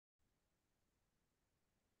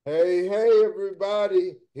Hey,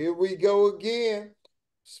 everybody. Here we go again.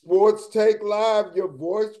 Sports Take Live, your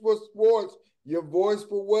voice for sports, your voice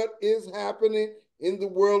for what is happening in the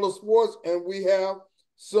world of sports. And we have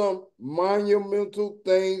some monumental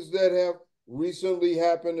things that have recently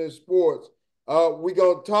happened in sports. We're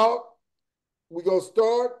going to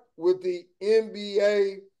start with the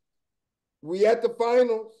NBA. We at the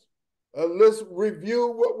finals. Let's review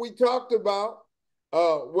what we talked about.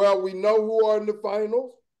 Well, we know who are in the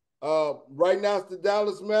finals. Right now, it's the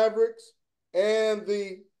Dallas Mavericks and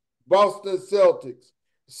the Boston Celtics.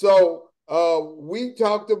 So we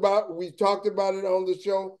talked about it on the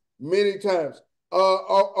show many times.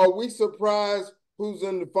 Are we surprised who's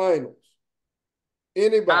in the finals?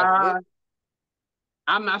 Anybody? Uh,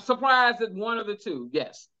 I'm not surprised at one of the two.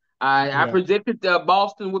 Yes, I Yeah, predicted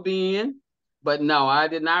Boston would be in, but no, I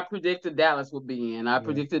did not predict that Dallas would be in. I yeah.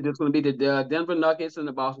 predicted it's going to be the Denver Nuggets and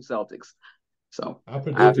the Boston Celtics. So I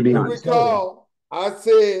I have to If predicted be you honest. Minnesota. recall,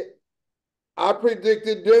 I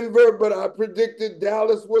predicted Denver, but I predicted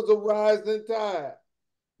Dallas was a rising tide.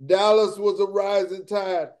 Dallas was a rising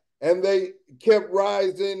tide, and they kept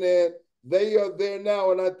rising, and they are there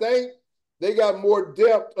now. And I think they got more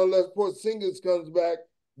depth unless Porzingis comes back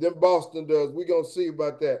than Boston does. We're gonna see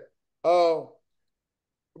about that. Uh,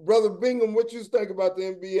 Brother Bingham, what you think about the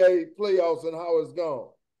NBA playoffs and how it's gone?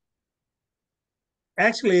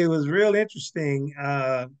 Actually, it was real interesting.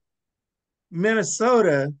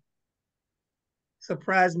 Minnesota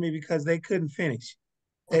surprised me because they couldn't finish.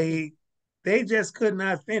 They they just could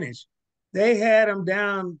not finish. They had them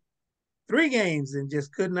down 3 games and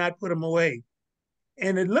just could not put them away.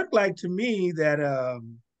 And it looked like to me that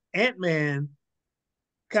Ant-Man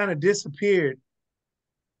kind of disappeared,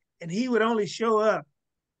 and he would only show up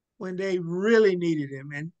when they really needed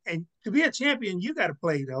him. And to be a champion, you got to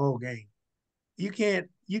play the whole game. You can't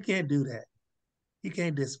do that. You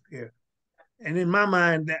can't disappear. And in my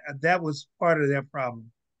mind, that was part of their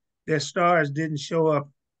problem. Their stars didn't show up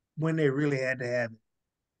when they really had to have it.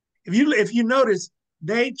 If you notice,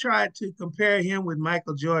 they tried to compare him with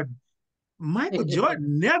Michael Jordan. Michael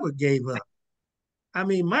Jordan never gave up. I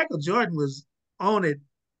mean, Michael Jordan was on it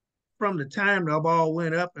from the time the ball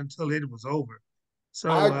went up until it was over. I So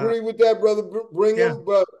agree with that, Brother yeah, Brigham,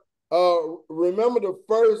 but remember the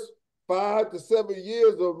first 5 to 7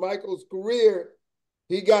 years of Michael's career,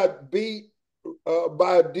 he got beat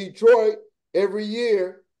by Detroit every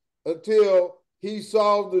year until he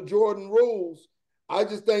solved the Jordan rules. I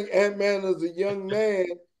just think Ant-Man is a young man,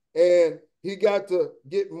 and he got to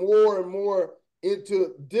get more and more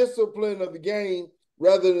into discipline of the game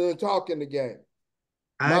rather than talking the game.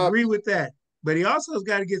 I My agree with that. But he also has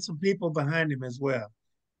got to get some people behind him as well.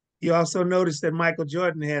 You also noticed that Michael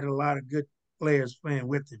Jordan had a lot of good players playing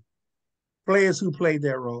with him, players who played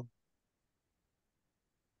their role.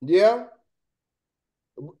 Yeah,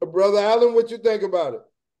 Brother Allen, what you think about it?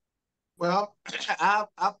 Well, I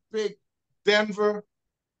picked Denver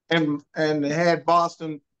and had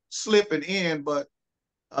Boston slipping in, but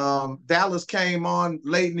Dallas came on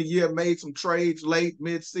late in the year, made some trades late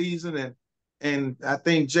mid-season, and I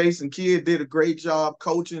think Jason Kidd did a great job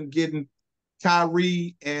coaching, getting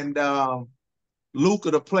Kyrie and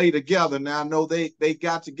Luka to play together. Now I know they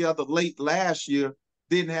got together late last year,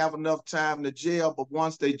 didn't have enough time to gel, but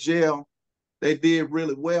once they gel, they did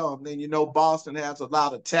really well. And then Boston has a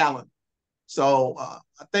lot of talent. So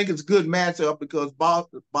I think it's a good matchup because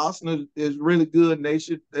Boston is really good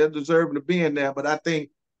and they're deserving to be in there. But I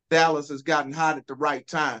think Dallas has gotten hot at the right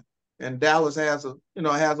time, and Dallas has a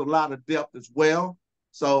lot of depth as well.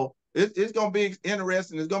 So it's going to be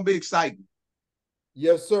interesting. It's going to be exciting.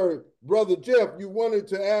 Yes, sir. Brother Jeff, you wanted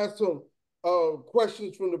to ask some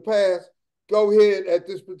questions from the past. Go ahead at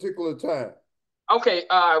this particular time. Okay,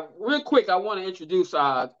 real quick, I want to introduce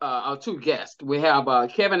our two guests. We have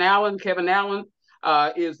Kevin Allen. Kevin Allen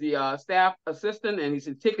is the staff assistant, and he's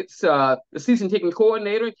the season ticket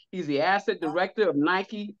coordinator. He's the asset director of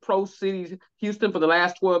Nike Pro Cities Houston for the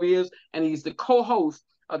last 12 years, and he's the co-host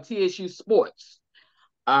of TSU Sports.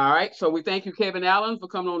 All right, so we thank you, Kevin Allen, for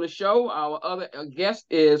coming on the show. Our other guest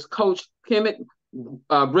is Coach Kemet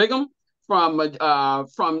Brigham from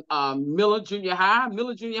Miller Junior High.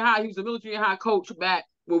 Miller Junior High. He was a Miller Junior High coach back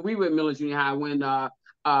when we were at Miller Junior High. When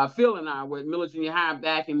Phil and I were at Miller Junior High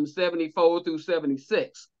back in '74 through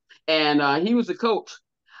 '76, and he was the coach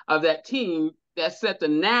of that team that set the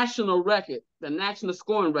national record, the national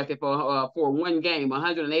scoring record for one game,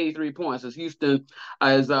 183 points,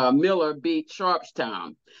 as Miller beat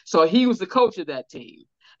Sharpstown. So he was the coach of that team,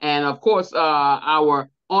 and of course, our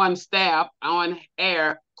on staff, on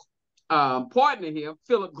air partner here,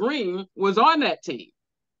 Philip Green, was on that team.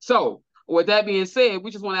 So with that being said,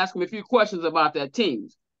 we just want to ask him a few questions about that team.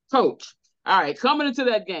 Coach, all right, coming into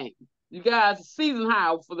that game, you guys' season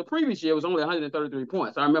high for the previous year was only 133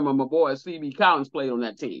 points. I remember my boy C.B. Collins played on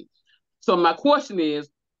that team. So my question is,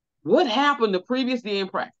 what happened the previous day in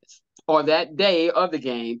practice or that day of the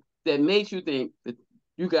game that made you think that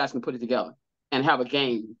you guys can put it together and have a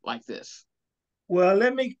game like this? Well,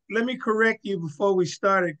 let me correct you before we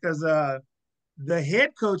started, because the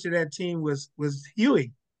head coach of that team was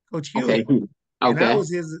Huey, Coach Huey, Okay. and I Okay.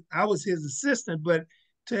 was his assistant. But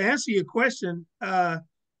to answer your question,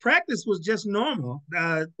 practice was just normal.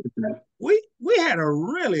 We had a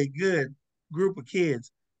really good group of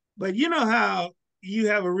kids, but you know how you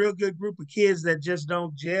have a real good group of kids that just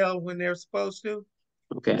don't gel when they're supposed to.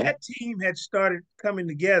 Okay. That team had started coming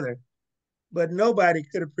together, but nobody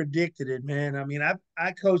could have predicted it, man. I mean,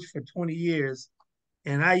 I coached for 20 years,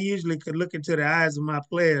 and I usually could look into the eyes of my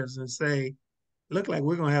players and say, "Look like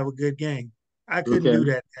we're gonna have a good game." I couldn't Okay. do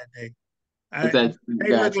that day.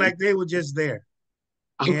 They looked Gotcha. like they were just there,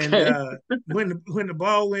 and Okay. when the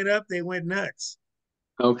ball went up, they went nuts.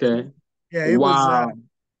 Okay. Yeah, Wow. it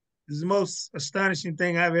was the most astonishing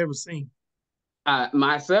thing I've ever seen.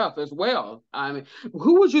 Myself as well. I mean,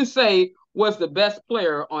 who would you say was the best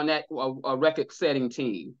player on that record-setting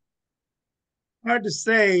team? Hard to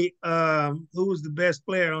say who was the best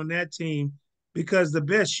player on that team, because the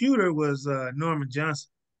best shooter was Norman Johnson.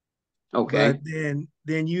 Okay. But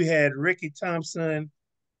then you had Ricky Thompson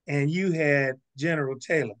and you had General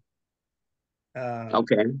Taylor.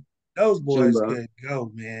 Okay. Those boys Jimbo. could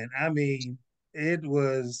go, man. I mean, it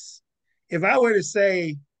was, if I were to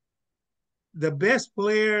say the best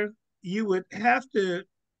player, you would have to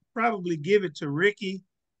probably give it to Ricky,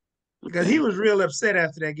 because Okay. he was real upset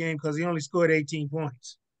after that game because he only scored 18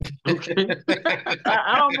 points. Okay.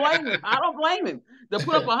 I don't blame him. I don't blame him. To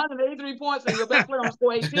put up 183 points and your best player on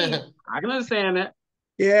score 18, I can understand that.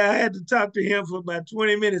 Yeah, I had to talk to him for about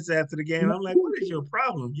 20 minutes after the game. I'm like, what is your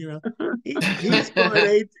problem? You know, he scored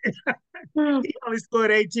 8. He only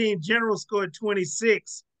scored 18. General scored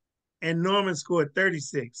 26, and Norman scored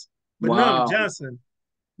 36. But Wow.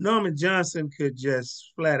 Norman Johnson could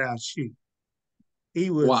just flat out shoot. He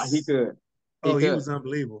Wow. He was, could. He oh, he could. was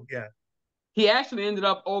unbelievable. Yeah. He actually ended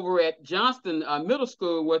up over at Johnston Middle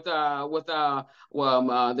School with the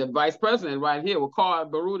vice president right here with Carl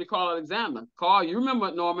Alexander. Carl, you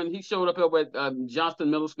remember Norman? He showed up over at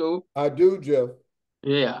Johnston Middle School. I do, Jeff.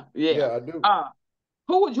 Yeah, Yeah, yeah. I do.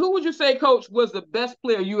 Who would you say, Coach, was the best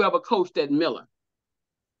player you ever coached at Miller?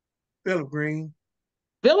 Philip Green.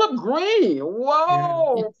 Philip Green. Yeah.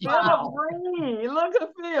 Whoa, Philip Wow. Green. Look at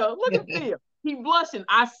Phil. Look at Phil. He blushing.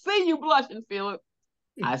 I see you blushing, Philip.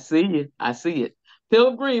 I see you. I see it.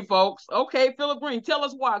 Philip Green, folks. Okay, Philip Green. Tell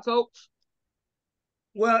us why, Coach.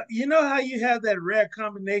 Well, you know how you have that rare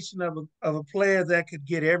combination of a player that could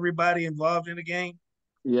get everybody involved in the game?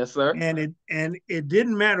 Yes, sir. And it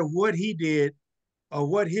didn't matter what he did or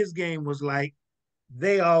what his game was like,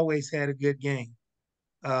 they always had a good game.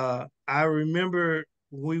 I remember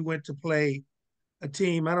we went to play a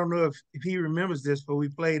team. I don't know if he remembers this, but we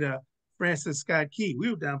played Francis Scott Key.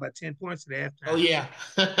 We were down by 10 points at halftime. Oh yeah.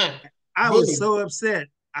 I was Bully. so upset.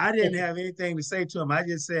 I didn't have anything to say to him. I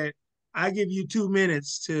just said, I give you 2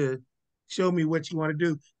 minutes to show me what you want to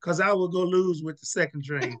do, because I will go lose with the second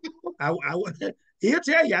string. He'll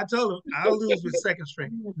tell you, I told him I'll lose with second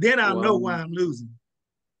string. Then I'll know Wow. why I'm losing.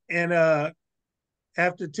 And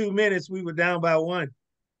after 2 minutes, we were down by 1.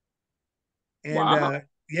 And Wow.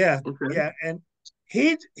 yeah, Okay. yeah. And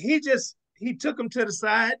he took him to the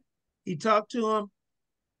side. He talked to him,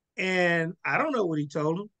 and I don't know what he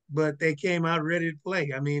told him, but they came out ready to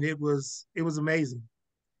play. I mean, it was amazing.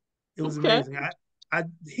 It was Okay. amazing.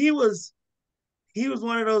 He was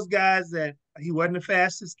one of those guys that he wasn't the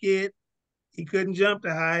fastest kid. He couldn't jump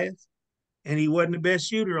the highest, and he wasn't the best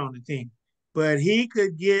shooter on the team. But he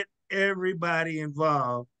could get everybody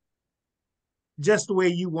involved just the way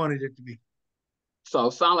you wanted it to be. So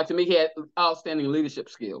sound like to me he had outstanding leadership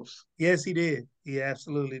skills. Yes, he did. He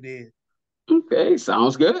absolutely did. Okay,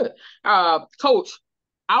 sounds good. Coach,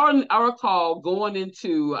 our call going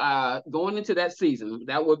into that season,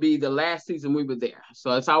 that would be the last season we were there.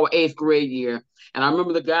 So it's our 8th grade year. And I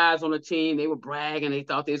remember the guys on the team, they were bragging, they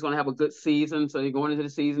thought they was gonna have a good season. So they're going into the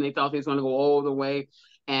season, they thought they was gonna go all the way.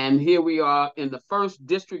 And here we are in the first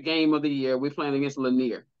district game of the year. We're playing against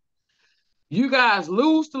Lanier. You guys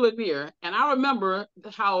lose to Lanier, and I remember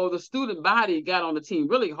how the student body got on the team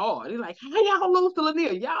really hard. They're like, "How y'all lose to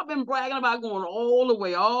Lanier? Y'all been bragging about going all the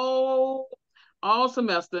way, all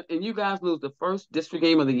semester, and you guys lose the first district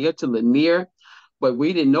game of the year to Lanier." But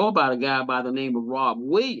we didn't know about a guy by the name of Rob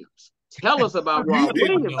Williams. Tell us about You Rob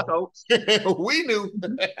didn't Williams, know. Coach. We knew.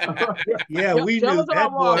 Yeah, we Tell knew us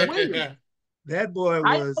about Rob Williams. that boy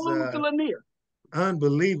How you was lose to Lanier?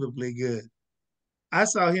 unbelievably good. I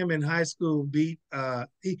saw him in high school beat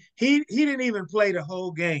he didn't even play the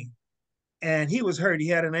whole game. And he was hurt. He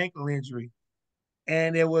had an ankle injury.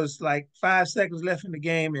 And it was like 5 seconds left in the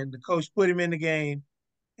game, and the coach put him in the game.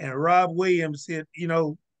 And Rob Williams hit,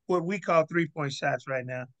 what we call 3-point shots right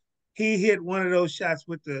now. He hit one of those shots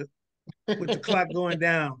with the clock going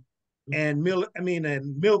down, and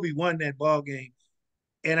Milby won that ball game.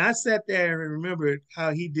 And I sat there and remembered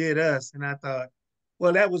how he did us, and I thought,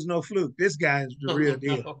 well, that was no fluke. This guy is the real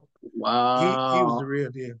deal. He was the Wow. real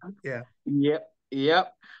deal. Yeah.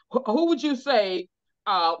 Yep. Who would you say?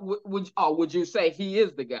 Would you say he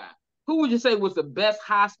is the guy? Who would you say was the best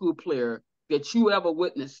high school player that you ever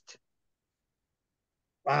witnessed?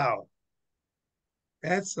 Wow.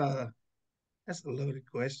 That's a loaded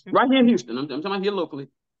question. Right here in Houston. I'm talking about here locally.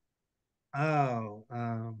 Oh,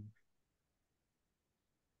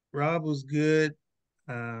 Rob was good.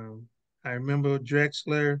 I remember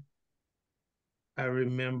Drexler. I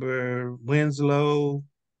remember Winslow.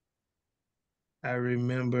 I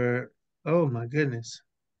remember, oh my goodness.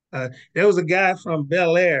 There was a guy from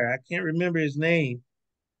Bel Air. I can't remember his name.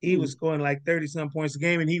 He was scoring like 30-some points a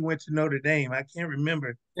game, and he went to Notre Dame. I can't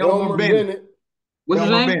remember. Elmer Bennett. What's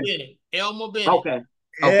his Elmer name? Bennett. Elmer Bennett. Okay.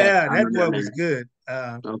 Yeah, I that remember boy that was name. good.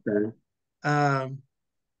 Okay.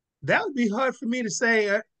 That would be hard for me to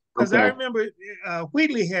say because I remember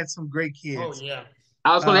Wheatley had some great Oh, kids. yeah.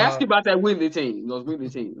 I was going to ask you about that Wheatley team, those Wheatley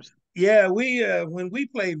teams. Yeah, we when we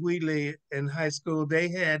played Wheatley in high school, they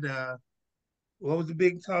had what was the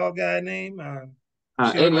big tall guy name?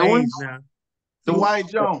 Eddie Owens? Now. Dwight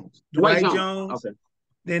Jones. Dwight Jones. Okay.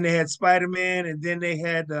 Then they had Spider-Man, and then they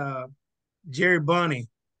had Jerry Bonney,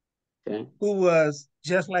 who was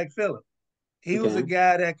just like Philip. He was a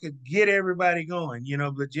guy that could get everybody going,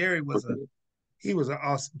 but Jerry was he was an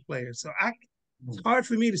awesome player. So it's hard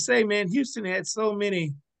for me to say, man. Houston had so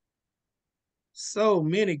many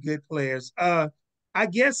good players. I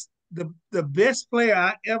guess the best player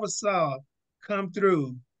I ever saw come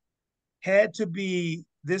through had to be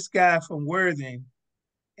this guy from Worthing,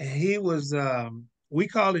 and he was we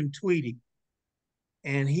called him Tweety,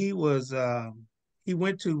 and he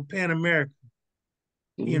went to Pan American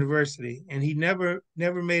University, and he never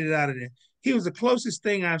made it out of there. He was the closest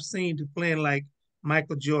thing I've seen to playing like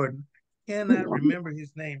Michael Jordan. I cannot remember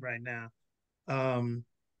his name right now.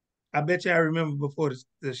 I bet you I remember before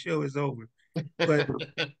the show is over. But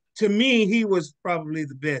to me, he was probably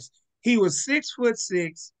the best. He was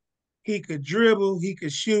 6'6". He could dribble. He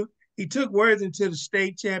could shoot. He took Worthing to the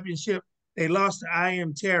state championship. They lost to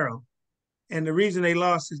I.M. Terrell. And the reason they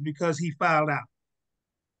lost is because he fouled out.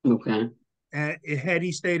 Okay. And had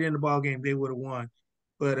he stayed in the ball game, they would have won.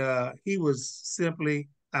 But he was simply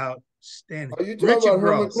outstanding. Are you talking about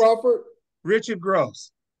Herman Crawford? Richard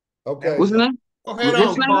Gross. Okay. What's his name? Go ahead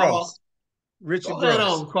on, Carl. Richard Go ahead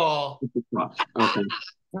Gross. on, Carl. Okay.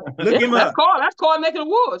 Look him up. That's Carl making the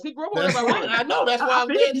woods. He grew up on everybody. I know. That's why I'm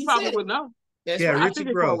glad he probably said would it. know. That's yeah, right.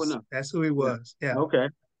 Richard Gross. That's who he was. Yeah. Okay.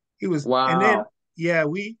 He was. Wow. And then, yeah,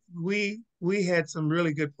 we had some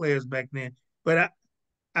really good players back then. But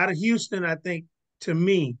out of Houston, I think, to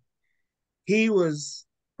me, he was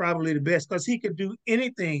probably the best because he could do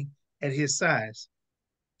anything at his size.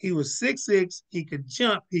 He was 6'6". He could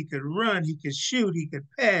jump. He could run. He could shoot. He could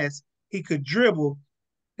pass. He could dribble.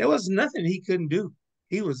 There was nothing he couldn't do.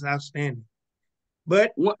 He was outstanding.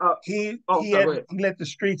 But he let the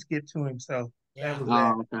streets get to him. So that was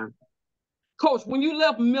that. Okay. Coach, when you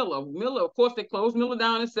left Miller, of course, they closed Miller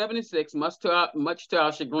down in '76, much to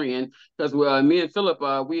our chagrin, because me and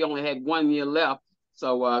Philip, we only had 1 year left.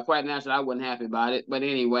 So quite naturally, I wasn't happy about it. But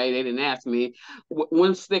anyway, they didn't ask me.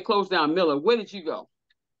 Once they closed down Miller, where did you go?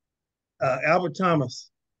 Albert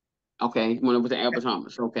Thomas. Okay, went over to Albert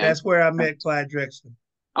Thomas. Okay. That's where I met Clyde Drexler.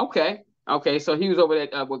 Okay. So he was over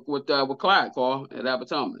there with Clyde, Carl, at Albert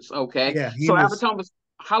Thomas. Okay. Yeah. So Albert Thomas,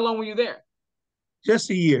 how long were you there?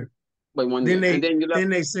 Just a year. Wait, 1 year. And then you left. Then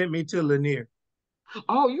they sent me to Lanier.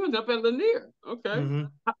 Oh, you ended up at Lanier. Okay.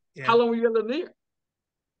 Mm-hmm. How long were you at Lanier?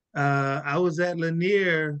 I was at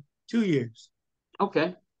Lanier 2 years.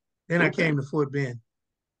 Okay. Then I came to Fort Bend.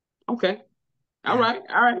 Okay. All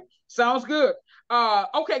right. Sounds good.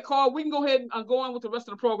 Okay, Carl, we can go ahead and go on with the rest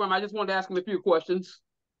of the program. I just wanted to ask him a few questions.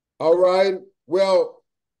 All right. Well,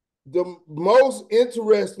 the most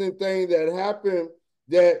interesting thing that happened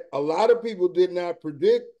that a lot of people did not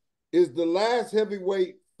predict is the last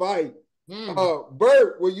heavyweight fight.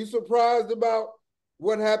 Bert, were you surprised about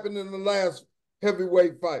what happened in the last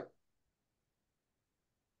heavyweight fight?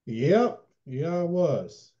 Yeah, yeah, I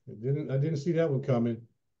was. I didn't see that one coming.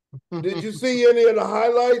 Did you see any of the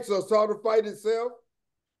highlights or saw the fight itself?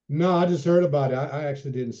 No, I just heard about it. I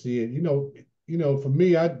actually didn't see it. For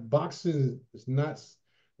me, I boxing is not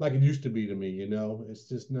like it used to be to me. It's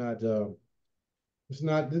just not. It's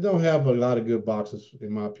not. They don't have a lot of good boxers,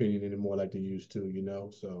 in my opinion, anymore like they used to.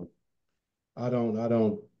 So I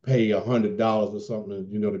don't pay $100 or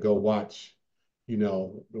something, to go watch.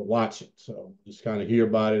 Watch it. So just kind of hear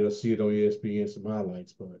about it or see it on ESPN, some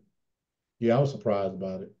highlights. But yeah, I was surprised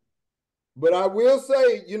about it. But I will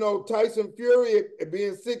say, Tyson Fury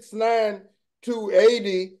being 6'9",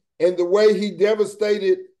 280, and the way he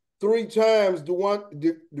devastated 3 times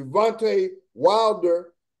Devontae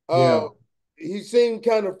Wilder, Yeah, he seemed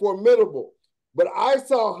kind of formidable. But I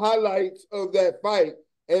saw highlights of that fight,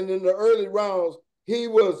 and in the early rounds, he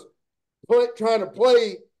was trying to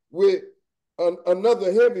play with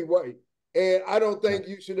another heavyweight. And I don't think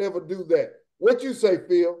you should ever do that. What you say,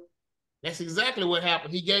 Phil? That's exactly what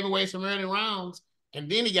happened. He gave away some early rounds, and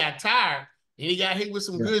then he got tired, and he got hit with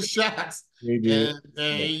some yeah, good shots. they did.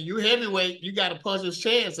 And Yeah, you heavyweight, you got to punch his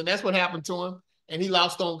chance, and that's what happened to him. And he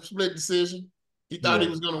lost on split decision. He thought he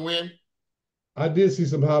yeah. was going to win. I did see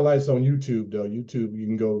some highlights on YouTube though. YouTube, you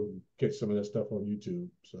can go catch some of that stuff on YouTube.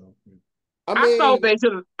 So I I thought mean, they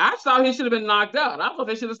should have. I thought he should have been knocked out. I thought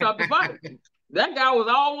they should have stopped the fight. That guy was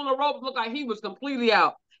all on the ropes, looked like he was completely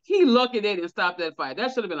out. He lucky they didn't stop that fight.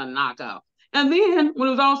 That should have been a knockout. And then when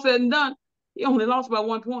it was all said and done, he only lost by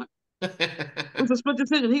 1 point. It was a split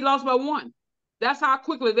decision. He lost by one. That's how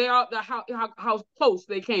quickly they are. How close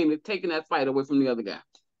they came to taking that fight away from the other guy.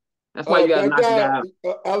 That's why you got to that knock the guy guy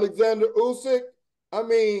out. Alexander Usyk. I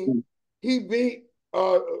mean, he beat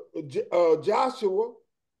Joshua,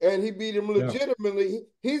 and he beat him yeah, legitimately.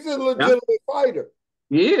 He's a Yeah, legitimate fighter,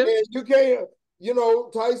 he is. and you can't.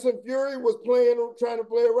 Tyson Fury was trying to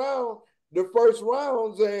play around the first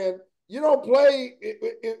rounds, and you don't play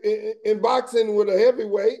in boxing with a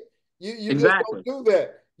heavyweight. You just Exactly. don't do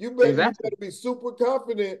that. You Exactly. better be super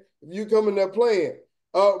confident if you come in there playing.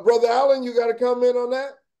 Brother Allen, you got to comment on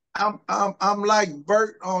that. I'm like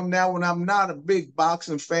Bert on that one. I'm not a big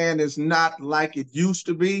boxing fan. It's not like it used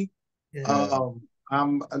to be. Yeah.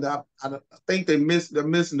 yeah, I think they're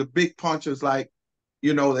missing the big punches like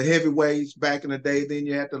the heavyweights back in the day. Then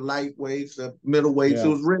you had the lightweights, the middleweights. It yeah,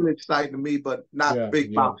 was really exciting to me, but not yeah,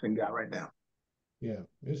 big yeah, boxing guy right now. yeah.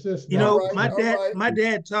 It's just You All not. know, right, It's my not. all dad, right. my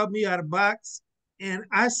dad taught me how to box, and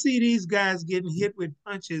I see these guys getting hit with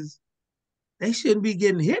punches they shouldn't be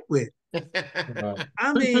getting hit with. Right.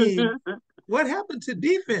 I mean, what happened to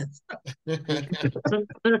defense?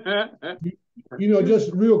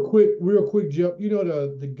 Just real quick, Jeff.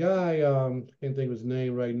 The guy, can't think of his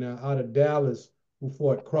name right now, out of Dallas who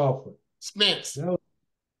fought Crawford. Spence. That was,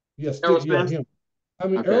 yeah, Errol yeah, Spence. him. I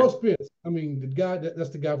mean, Okay. Errol Spence. I mean, the guy that's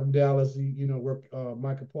the guy from Dallas. He, work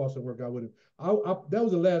Michael Paulson worked out with him. That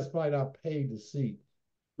was the last fight I paid to see.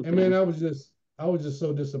 And man, I was just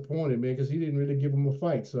so disappointed, man, because he didn't really give him a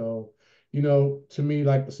fight. So, to me,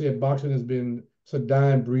 like I said, boxing has been it's a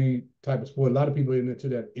dying breed type of sport. A lot of people are into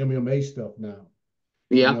that MMA stuff now.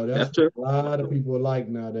 Yeah, That's that's true. what a lot of people like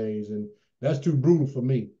nowadays, and that's too brutal for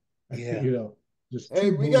me. Yeah. Just Hey,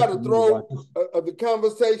 too we brutal got for to me to watch. throw the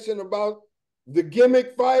conversation about the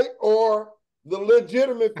gimmick fight or the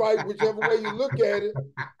legitimate fight, whichever way you look at it.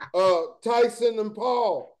 Tyson and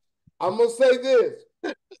Paul. I'm gonna say this: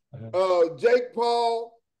 Jake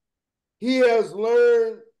Paul, he has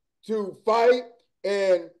learned to fight,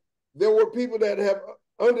 and there were people that have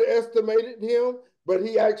underestimated him, but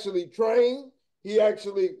he actually trained. He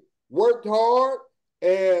actually worked hard,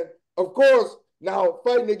 and of course, now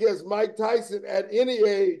fighting against Mike Tyson at any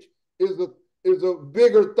age is a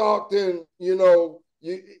bigger thought than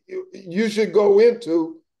you should go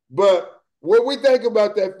into. But what we think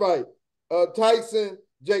about that fight, Tyson,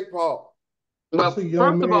 Jake Paul. That's Well, a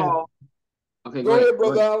young first of man. all, okay, go Go ahead. ahead, Go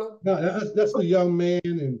brother ahead. Allen. No, that's a young man,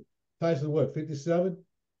 and Tyson, what, 57?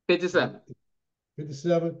 57.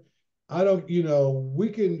 57. I don't, we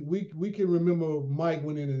can remember Mike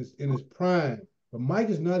when in his prime, but Mike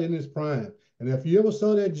is not in his prime. And if you ever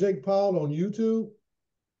saw that Jake Paul on YouTube,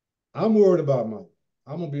 I'm worried about Mike.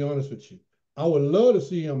 I'm gonna be honest with you. I would love to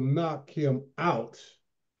see him knock him out,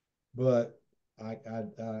 but I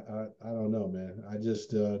don't know, man. I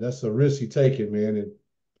just that's a risk he taking, man. And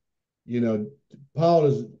you know,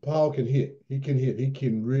 Paul can hit. He can hit. He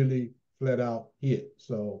can really flat out hit.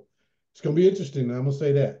 So it's gonna be interesting. I'm gonna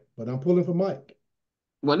say that, but I'm pulling for Mike.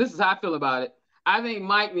 Well, this is how I feel about it. I think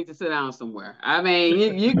Mike needs to sit down somewhere. I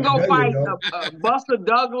mean, you can go There you fight go. Buster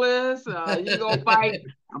Douglas. You can go fight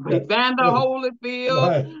Evander Holyfield,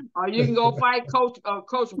 Right. or you can go fight Coach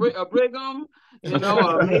Brigham. You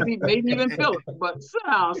know, maybe even Phillips. But sit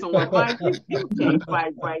down somewhere, Mike. You can't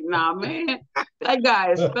fight right now, man. That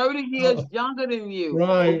guy is 30 years younger than you.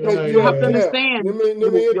 Right, Okay, right, You have Jeff, to man. Jeff, understand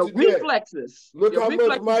let me your interject. reflexes. Look Your how much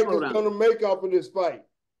reflexes Mike slow is down. going to make off of this fight.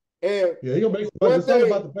 And Yeah, he'll make one it's all thing,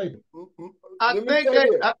 about the paper. I let me think say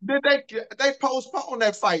this. they postponed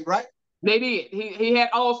that fight, right? They did. He had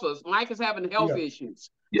ulcers. Mike is having health Yeah, issues,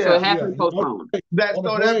 so it Yeah. has yeah. to be postponed. That On the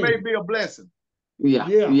so that may plane. be a blessing. Yeah,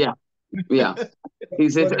 Yeah. yeah, yeah.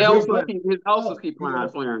 His But Jeff ulcers, Brown, his ulcers keep you know,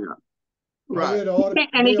 flaring up. I Right. read an article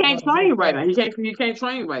And he today can't about Jeff train right now. Brown. He can't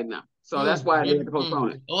train right now. So that's why they had to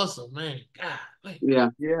postpone it. Awesome, man. God, wait. Yeah.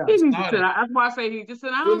 Yeah. He needs to sit down. That's why I say he just sit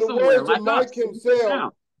In down the somewhere, words of like Mike us.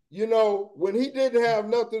 himself, you know, when he didn't have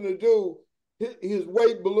nothing to do, his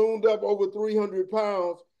weight ballooned up over 300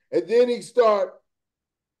 pounds. And then he started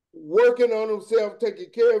working on himself, taking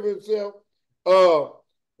care of himself,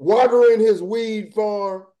 watering his weed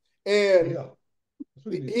farm. And Yeah. That's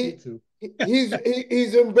what he needs to stick to.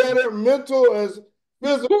 he's in better mental and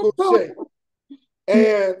physical shape.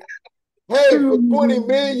 And hey, for 20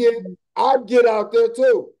 million, I'd get out there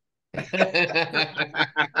too. That's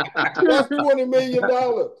 $20 million.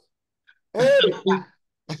 Hey,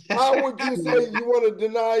 how would you say you want to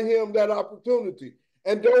deny him that opportunity?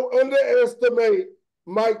 And don't underestimate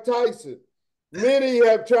Mike Tyson. Many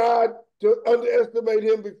have tried to underestimate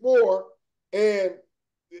him before, and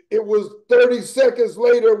it was 30 seconds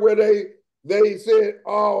later where they said,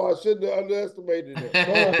 "Oh, I shouldn't have underestimated him."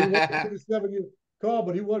 Carl,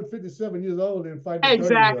 but he wasn't 57 years old and fighting a 30-year-old.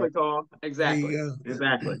 Exactly, Carl. Exactly.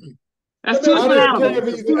 Exactly. That's Let me two I ask you don't this. care if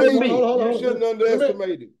animals. he's Human 80. beings. You shouldn't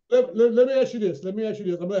underestimate him. Let me ask you this. Let me ask you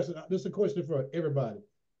this. This is a question for everybody.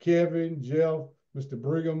 Kevin, Jeff, Mr.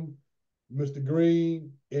 Brigham, Mr.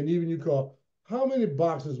 Green, and even you, Carl. How many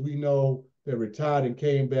boxers we know that retired and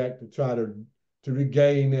came back to try to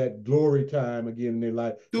regain that glory time again in their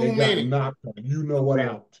life? Too They many. got knocked on, you know what,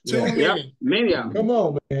 out. Too Yeah. Yep, many. many of them. Come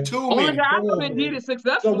on, man. Too Only many. guy Come on, that did man. it So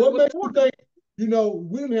successfully what was makes you Porter. think, you know,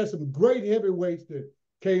 we done had some great heavyweights that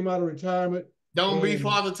came out of retirement. Don't be and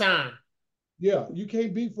Father Time. yeah, you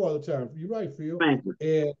can't beat Father Time. You're right, Phil. Thank you.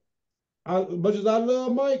 And as much as I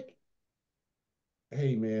love Mike,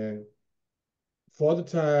 hey man, Father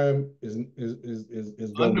Time is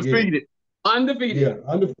gonna Undefeated. get it. Undefeated. Yeah,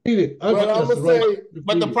 undefeated. But I'm That's gonna right. say,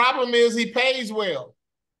 But the problem is he pays well.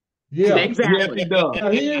 Yeah. Yes, Exactly. he does. Now,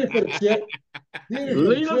 he ain't for the check. He ain't for the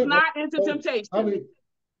Lead us check. not into I temptation. mean,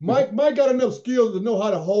 Mike got enough skills to know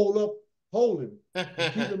how to hold him, and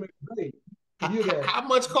keep him at bay. You know, How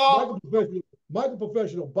much, Carl? Mike a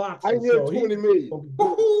professional boxer, I hear so 20 million.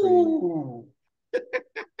 Ooh.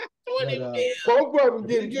 20 But, million. Both of them if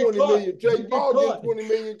getting he get 20 caught, million. if he Jake get Paul caught, getting 20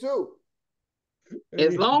 million too.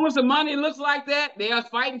 As long as the money looks like that, they are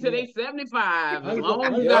fighting till Yeah. they 75. As I- long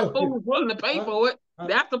as I- you got Yeah. fools willing to pay for it, I-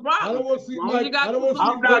 that's the I problem. don't want to see As long as Mike. you got I don't want to see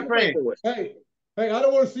fools I'm not willing to pay saying. for it. Hey, I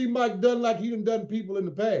don't want to see Mike done like he done people in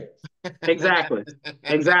the past. Exactly.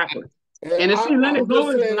 Exactly. And And it's I'm Leonard just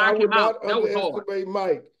Lewis saying, I knock him would out. not That was hard. underestimate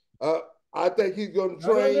Mike. I think he's going to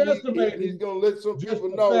Not train. underestimate He's him, going to let some just people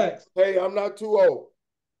the know, facts. hey, I'm not too old.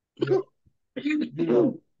 Yeah. You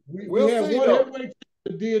know, we We'll had see, one though. heavyweight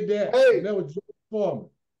that did that, Hey. and that was George Foreman.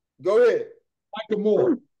 Go ahead. Michael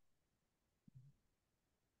Moore.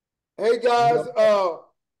 Hey, guys,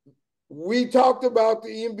 we talked about the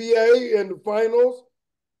NBA and the finals.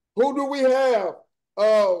 Who do we have?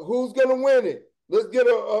 Who's going to win it? Let's get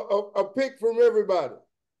a pick from everybody.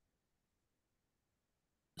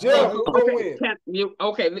 Jeff, who's going to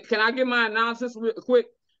win? Can I give my analysis real quick?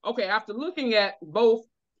 Okay, after looking at both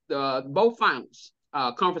finals,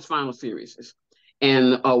 conference final series,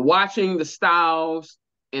 and watching the styles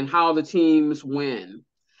and how the teams win,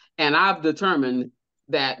 and I've determined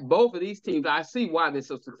that both of these teams, I see why they're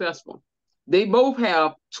so successful. They both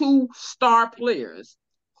have two star players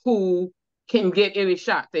who can get any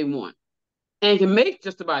shot they want and can make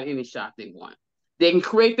just about any shot they want. They can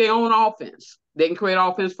create their own offense. They can create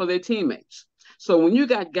offense for their teammates. So when you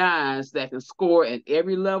got guys that can score at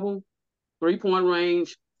every level, 3-point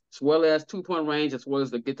range, as well as 2-point range, as well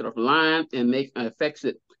as to get to the line and make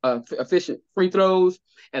efficient free throws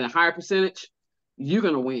at a higher percentage, you're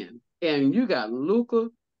going to win. And you got Luka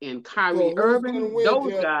and Kyrie Irving.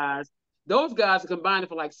 Those guys are combining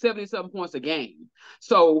for like 77 points a game.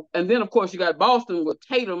 So, and then of course you got Boston with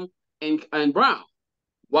Tatum and Brown.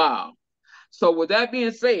 Wow. So with that being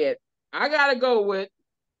said, I want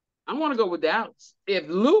to go with Dallas. If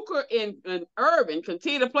Luka and Irving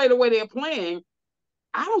continue to play the way they're playing,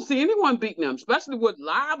 I don't see anyone beating them, especially with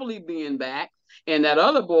Lively being back and that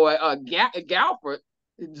other boy, Galford,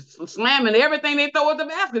 slamming everything they throw at the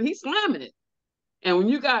basket. He's slamming it. And when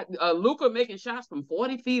you got Luka making shots from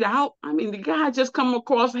 40 feet out, I mean, the guy just come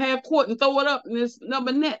across half court and throw it up in this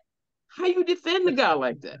number net. How you defend a guy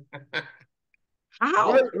like that?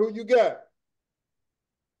 How? Bert, who you got?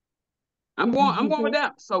 I'm going with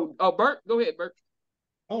that. So, Bert, go ahead, Bert.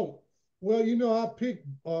 Oh, well, I picked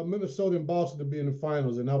Minnesota and Boston to be in the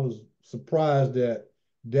finals, and I was surprised that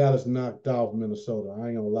Dallas knocked off Minnesota. I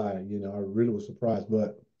ain't gonna lie, I really was surprised.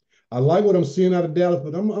 But I like what I'm seeing out of Dallas,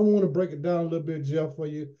 but I want to break it down a little bit, Jeff, for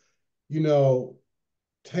you.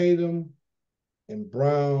 Tatum and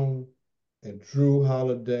Brown and Drew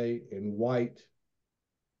Holiday and White.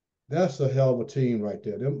 That's a hell of a team right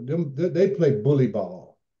there. They play bully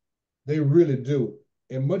ball. They really do.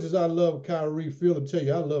 And much as I love Kyrie, Phil will tell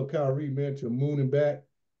you, I love Kyrie, man, to the moon and back.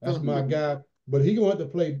 That's my guy. But he gonna have to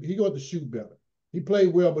play, he gonna have to shoot better. He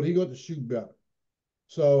played well, but he gonna have to shoot better.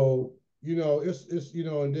 So, it's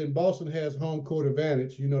and then Boston has home court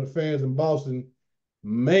advantage. The fans in Boston,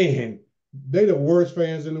 man, they the worst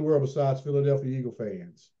fans in the world besides Philadelphia Eagle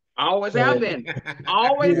fans. Always have been.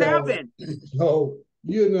 Always have been. So,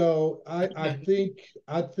 I think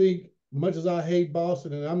much as I hate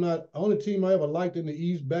Boston, and I'm not, the only team I ever liked in the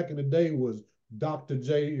East back in the day was Dr.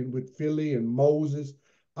 J with Philly and Moses.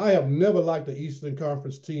 I have never liked the Eastern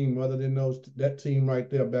Conference team other than that team right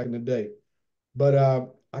there back in the day. But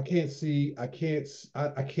I can't see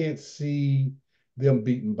them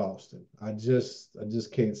beating Boston. I just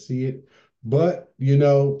can't see it. But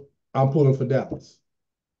I'm pulling for Dallas.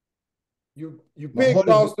 You picked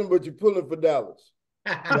Boston, but you're pulling for Dallas.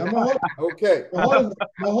 Yeah, okay. Brother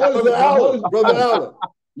Allen.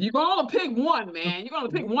 You're gonna pick one, man. You're gonna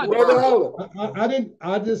pick one. Brother Allen.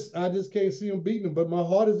 I just can't see them beating them, but my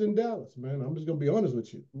heart is in Dallas, man. I'm just gonna be honest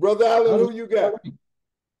with you. Brother Allen, who you got?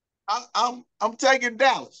 I'm taking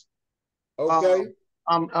Dallas. Okay.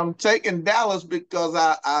 I'm taking Dallas because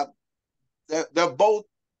they're both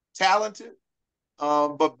talented,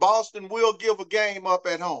 but Boston will give a game up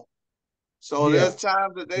at home. So there's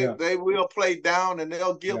times that they will play down and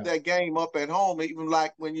they'll give that game up at home. Even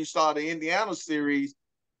like when you saw the Indiana series,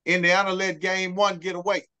 Indiana let game one get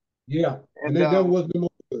away. Yeah, and they never was no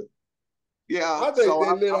good. Yeah, I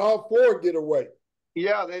think they let all four get away.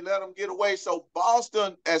 Yeah, they let them get away. So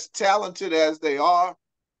Boston, as talented as they are,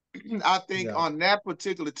 I think on that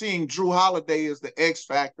particular team, Drew Holiday is the X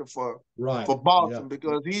factor for Boston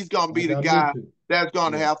because he's going to be the guy that's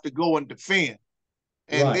going to have to go and defend.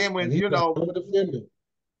 And then when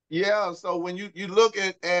so when you look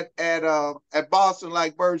at Boston,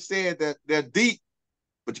 like Bert said, that they're deep,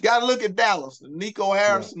 but you got to look at Dallas. Nico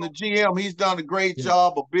Harrison, the GM, he's done a great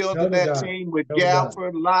job of building that team with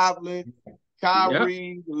Gafford, Lively,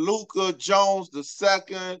 Kyrie, Luka, Jones the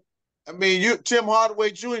second. I mean, Tim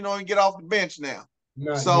Hardaway Jr. don't even get off the bench now.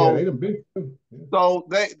 So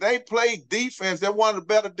they play defense. They're one of the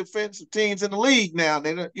better defensive teams in the league now.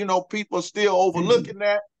 They, people are still overlooking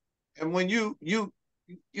that. And when you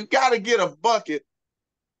got to get a bucket,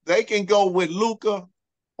 they can go with Luka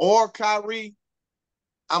or Kyrie.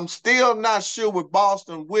 I'm still not sure with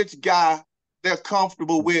Boston which guy they're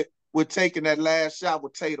comfortable with taking that last shot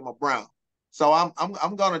with Tatum or Brown. So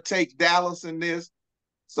I'm going to take Dallas in this.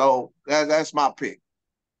 So that's my pick.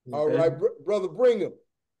 All right, Brother Bringham.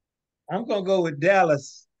 I'm gonna go with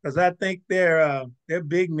Dallas because I think their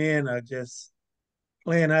big men are just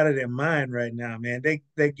playing out of their mind right now, man.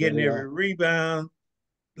 They're getting every rebound,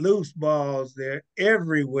 loose balls, they're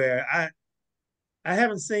everywhere. I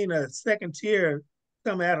haven't seen a second tier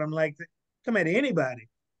come at anybody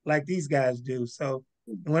like these guys do. So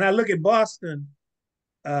when I look at Boston,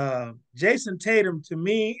 Jason Tatum to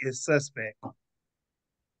me is suspect.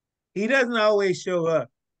 He doesn't always show up.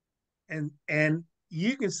 And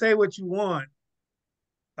you can say what you want.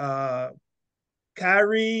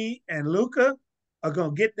 Kyrie and Luka are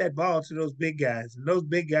going to get that ball to those big guys, and those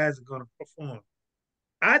big guys are going to perform.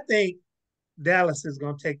 I think Dallas is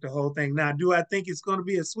going to take the whole thing. Now, do I think it's going to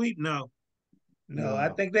be a sweep? No. I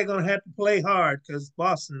think they're going to have to play hard because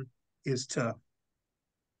Boston is tough.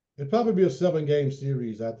 It'll probably be a 7-game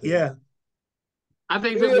series, I think. Yeah. I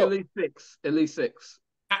think it'll be at least six. At least six.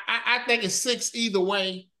 I think it's 6 either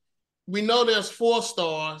way. We know there's 4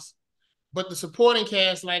 stars, but the supporting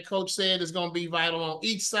cast, like Coach said, is going to be vital on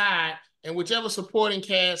each side. And whichever supporting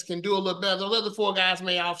cast can do a little better, those other 4 guys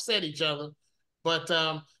may offset each other. But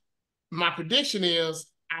my prediction is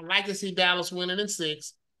I like to see Dallas winning in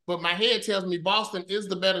 6, but my head tells me Boston is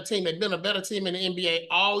the better team. They've been a better team in the NBA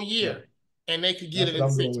all year, and they could get it in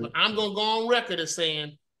 6. But I'm going to go on record as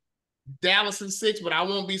saying Dallas is 6, but I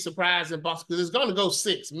won't be surprised in Boston because it's going to go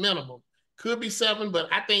 6 minimum. Could be 7, but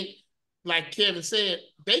I think, like Kevin said,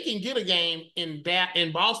 they can get a game in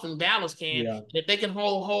Boston. Dallas can. Yeah. If they can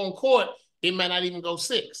hold home court, it might not even go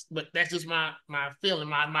 6. But that's just my feeling.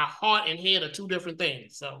 My heart and head are two different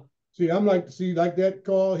things. So See, like that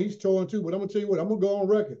call, he's torn too. But I'm gonna tell you what, I'm gonna go on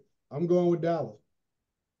record. I'm going with Dallas.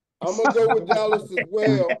 I'm gonna go with Dallas as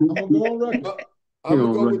well. I'm gonna go on record. I'm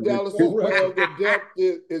gonna go with Dallas as well. The depth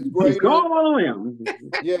is greater. Going on a limb.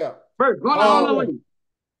 Yeah. First, going on a limb.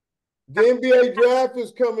 The NBA draft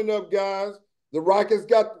is coming up, guys. The Rockets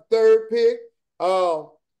got the 3rd pick.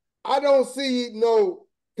 I don't see no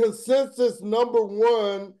consensus number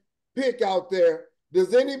 1 pick out there.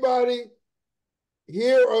 Does anybody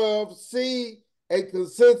hear of, see a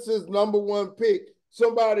consensus number 1 pick?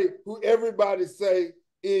 Somebody who everybody say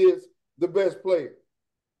is the best player.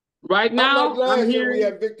 Right now, last year we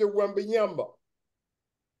had Victor Wembanyama.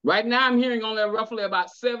 Right now, I'm hearing only roughly about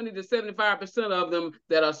 70 to 75% of them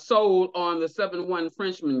that are sold on the 7'1"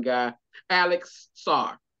 Frenchman guy, Alex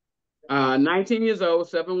Sarr. 19 years old,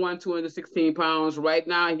 7'1", 216 pounds. Right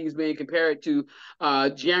now, he's being compared to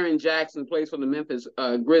Jaren Jackson, plays for the Memphis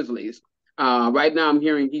Grizzlies. Right now, I'm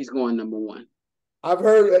hearing he's going number 1. I've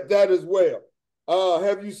heard that as well.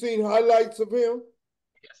 Have you seen highlights of him?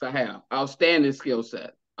 Yes, I have. Outstanding skill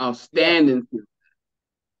set. Outstanding. Yeah.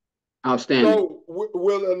 Outstanding. So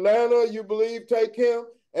will Atlanta, you believe, take him?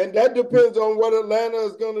 And that depends on what Atlanta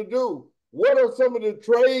is going to do. What are some of the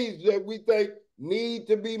trades that we think need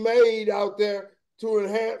to be made out there to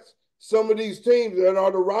enhance some of these teams? And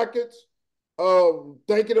are the Rockets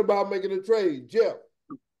thinking about making a trade? Jeff?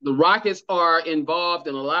 The Rockets are involved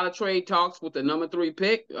in a lot of trade talks with the number 3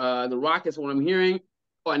 pick. The Rockets, what I'm hearing,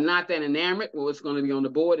 are not that enamored. Well, it's going to be on the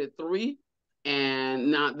board at 3.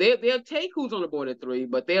 And now they'll take who's on the board at 3,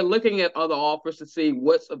 but they're looking at other offers to see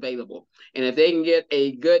what's available. And if they can get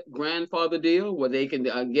a good grandfather deal where they can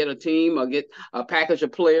get a team or get a package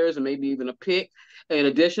of players and maybe even a pick in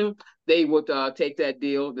addition, they would take that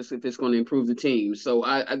deal if it's going to improve the team. So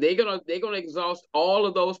they're gonna exhaust all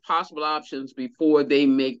of those possible options before they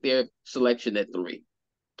make their selection at 3.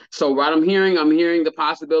 So what I'm hearing the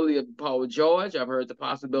possibility of Paul George. I've heard the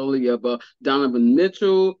possibility of Donovan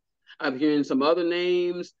Mitchell. I'm hearing some other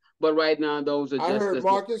names, but right now those are just. I heard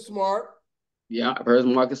Marcus Smart. Yeah, I've heard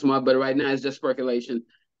Marcus Smart, but right now it's just speculation.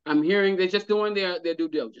 I'm hearing they're just doing their due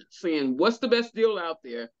diligence, seeing what's the best deal out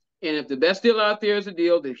there. And if the best deal out there is a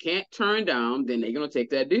deal they can't turn down, then they're going to take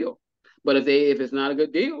that deal. But if it's not a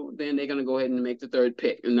good deal, then they're going to go ahead and make the 3rd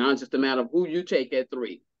pick. And now it's just a matter of who you take at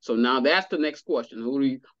 3. So now that's the next question.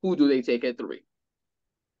 Who do they take at 3?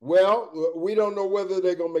 Well, we don't know whether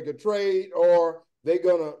they're going to make a trade or they're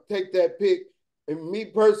going to take that pick. And me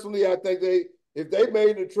personally, I think if they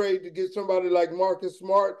made a trade to get somebody like Marcus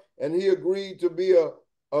Smart and he agreed to be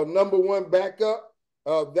a number 1 backup,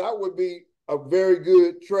 that would be a very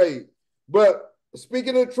good trade. But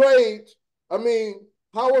speaking of trades, I mean,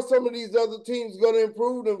 how are some of these other teams going to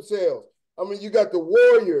improve themselves? I mean, you got the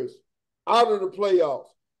Warriors out of the playoffs,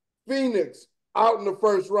 Phoenix out in the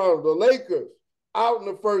first round, the Lakers out in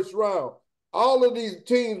the first round. All of these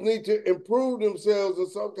teams need to improve themselves in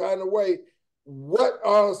some kind of way. What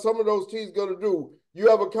are some of those teams going to do? You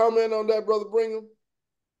have a comment on that, Brother Bringham?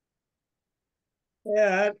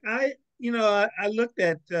 Yeah, I looked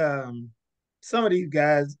at some of these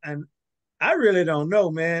guys, and I really don't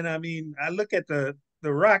know, man. I mean, I look at the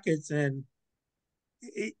Rockets, and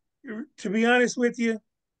to be honest with you,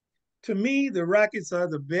 to me, the Rockets are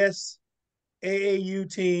the best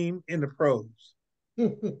AAU team in the pros. My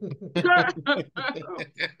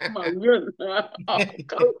goodness. Oh,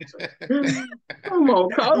 coach. Come on,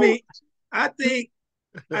 coach. I mean, I think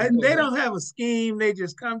they don't have a scheme. They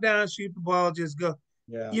just come down, shoot the ball, just go.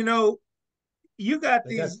 Yeah. You know, you got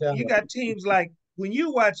teams like when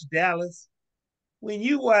you watch Dallas, when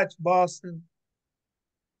you watch Boston,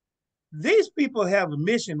 these people have a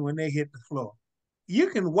mission when they hit the floor. You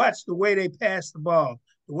can watch the way they pass the ball,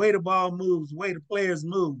 the way the ball moves, the way the players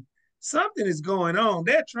move. Something is going on.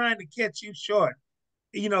 They're trying to catch you short.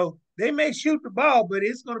 You know, they may shoot the ball, but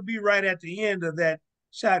it's going to be right at the end of that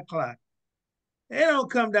shot clock. They don't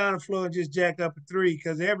come down the floor and just jack up a 3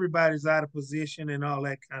 because everybody's out of position and all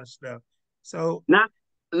that kind of stuff. So now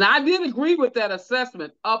I did agree with that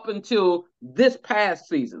assessment up until this past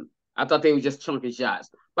season. I thought they were just chunky shots.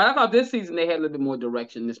 But I thought this season they had a little bit more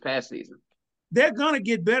direction this past season. They're going to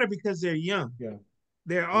get better because they're young. Yeah.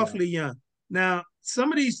 They're awfully young. Now,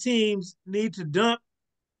 some of these teams need to dump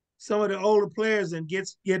some of the older players and get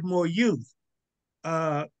more youth.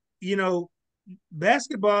 You know,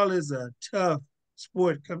 basketball is a tough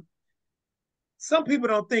sport. some people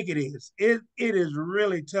don't think it is. It is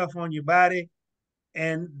really tough on your body,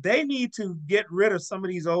 and they need to get rid of some of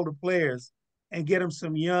these older players and get them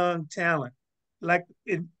some young talent. Like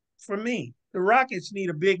for me, the Rockets need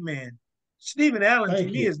a big man. Stephen Allen to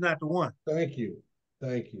me is not the one. Thank you.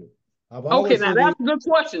 I've Okay, always now said that's a good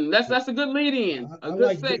question. That's a good lead in, a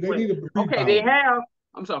good segue. they need a rebound. Okay, they have.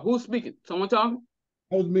 I'm sorry, who's speaking? Someone talking?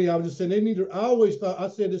 That was me. I was just saying they need to. I always thought I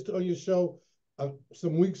said this on your show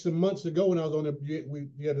some weeks and months ago when I was on there. We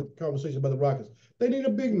had a conversation about the Rockets. They need a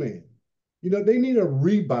big man. You know, they need a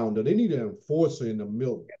rebounder. They need an enforcer in the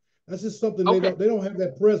middle. That's just something they don't have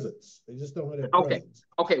that presence. They just don't have that presence.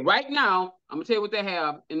 Okay. Right now, I'm gonna tell you what they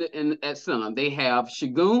have at center. They have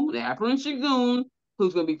Shagun, they have Prince Shagun,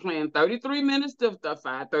 who's gonna be playing 33 minutes to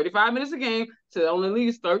 35 minutes a game, so only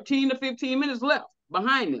leaves 13 to 15 minutes left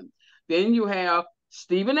behind them. Then you have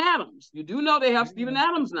Steven Adams. You do know they have Steven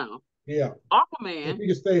Adams now. Yeah. Aquaman. If he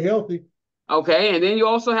can stay healthy. Okay, and then you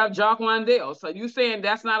also have Jock Landale. So you saying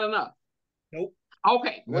that's not enough? Nope.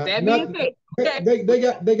 Okay. With that being said,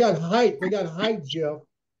 they got height. They got height, Jeff.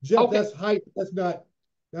 That's height. That's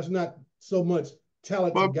not so much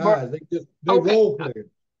talented guys. They role players.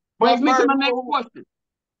 Brings me to my next question.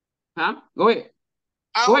 Huh? Go ahead.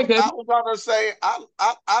 I was gonna say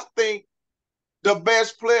I think the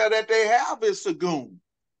best player that they have is Shagun.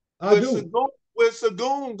 With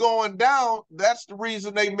Shagun going down, that's the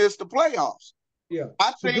reason they missed the playoffs. Yeah,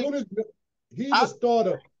 he's a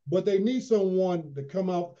starter, but they need someone to come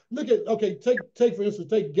out. Take for instance,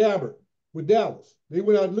 take Gabbert with Dallas. They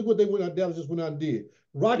went out. Look what they went out. Dallas just went out and did.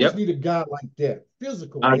 Rockets need a guy like that,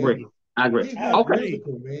 physical. I agree. He's not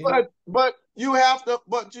physical, man. But you have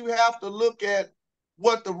to look at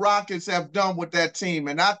what the Rockets have done with that team,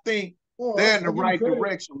 and I think they're in the right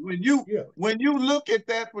direction. When you look at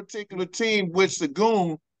that particular team with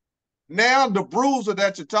Shagun, now the bruiser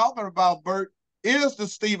that you're talking about, Bert, is the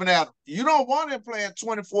Steven Adams. You don't want him playing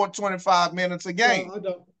 24, 25 minutes a game. No, I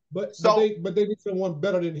don't. But they need someone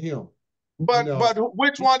better than him. But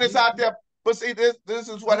which one is out there? But see, this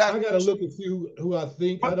is what I got to look and see who I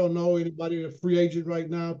think. I don't know anybody, a free agent right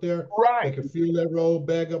now out there that can fill that role,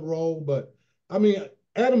 backup role. But I mean,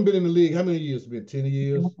 Adam been in the league how many years? Been 10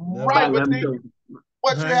 years. Right, but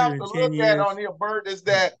what you have to look at on here, Bert, is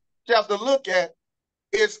that you have to look at.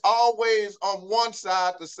 It's always on one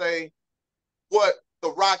side to say what the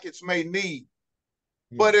Rockets may need,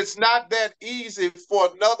 but it's not that easy for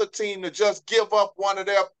another team to just give up one of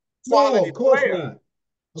their quality players.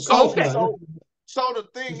 So the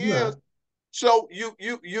thing is, so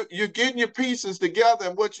you're getting your pieces together,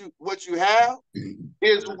 and what you have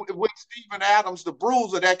is with Steven Adams, the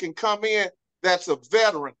bruiser that can come in, that's a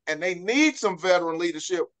veteran, and they need some veteran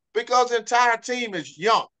leadership because the entire team is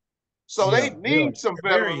young, so they need some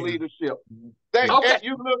veteran leadership.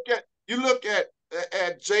 You look at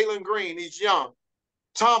Jalen Green, he's young.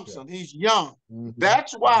 Thompson, he's young.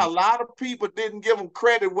 That's why a lot of people didn't give him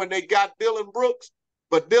credit when they got Dylan Brooks.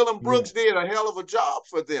 But Dylan Brooks did a hell of a job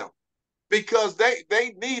for them because they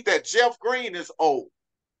need that. Jeff Green is old.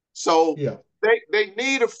 So they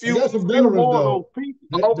need a few more of those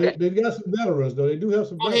people. They got some veterans, though. They do have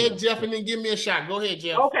some veterans. Go ahead, Jeff, and then give me a shot. Go ahead,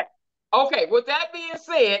 Jeff. Okay. With that being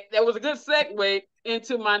said, that was a good segue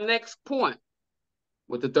into my next point.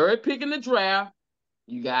 With the third pick in the draft,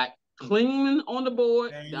 you got Klingman on the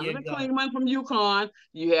board, Donovan Klingman from UConn.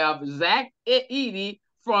 You have Zach Edey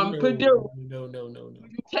from Purdue. No.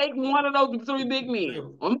 You take one of those three big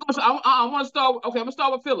men. I'm gonna start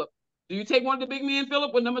with Philip. Do you take one of the big men,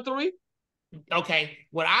 Philip, with number 3? Okay.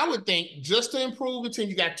 What I would think, just to improve the team,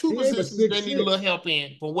 you got two positions they need a little help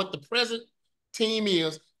in for what the present team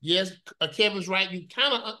is. Yes, Kevin's right. You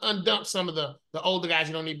kind of undumped some of the older guys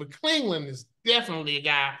you don't need, but Klingman is definitely a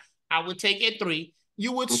guy I would take at 3.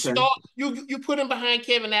 You would start, you put him behind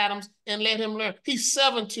Kevin Adams and let him learn. He's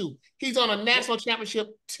 7'2". He's on a national championship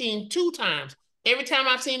team 2 times. Every time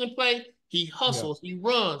I've seen him play, he hustles, he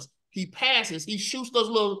runs, he passes, he shoots those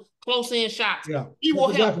little close-in shots. He will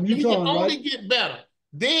help. He can only get better.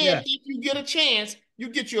 Then if you get a chance, you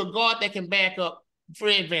get you a guard that can back up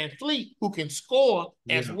Fred VanVleet, who can score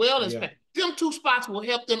as well as pass. Them 2 spots will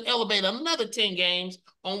help them elevate another 10 games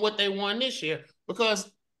on what they won this year, because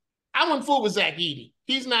I wouldn't fool with Zach Edey.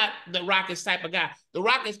 He's not the Rockets type of guy. The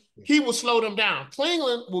Rockets, he will slow them down.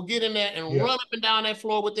 Klingman will get in there and run up and down that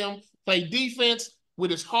floor with them, play defense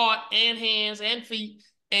with his heart and hands and feet,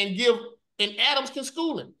 and Adams can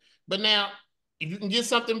school him. But now, if you can get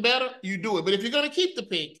something better, you do it. But if you're going to keep the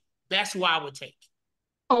pick, that's who I would take.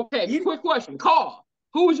 Okay, quick question. Carl,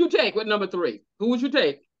 who would you take with number 3? Who would you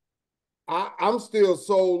take? I'm still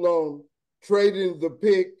sold on trading the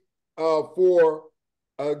pick for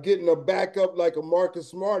getting a backup like a Marcus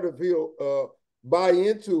Smart if he'll buy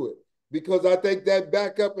into it. Because I think that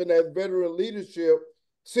backup and that veteran leadership.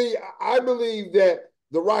 See, I believe that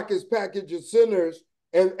the Rockets package of centers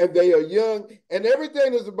and they are young, and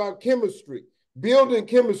everything is about chemistry, building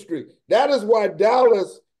chemistry. That is why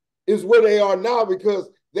Dallas is where they are now, because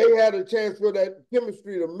they had a chance for that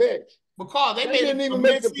chemistry to mesh. Because they didn't even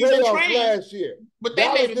make the playoffs last year. But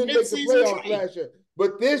Dallas didn't make the playoffs last year.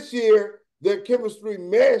 But this year, their chemistry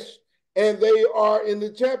meshed, and they are in the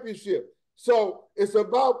championship. So it's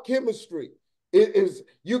about chemistry. It is,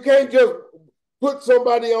 you can't just put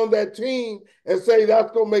somebody on that team and say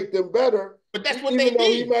that's going to make them better. But that's what even though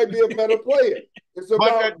he might be a better player. It's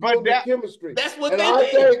about building chemistry. That's what and they I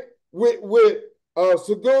did. think with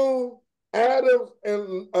Sagoon, Adams,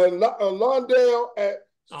 and Londale at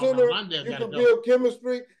center, you can build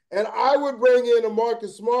chemistry. And I would bring in a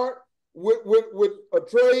Marcus Smart with a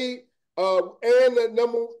trade and that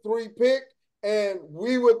number 3 pick, and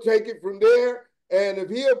we would take it from there. And if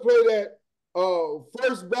he'll play that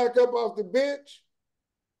first backup off the bench,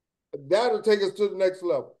 that'll take us to the next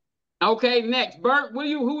level. Okay, next, Bert,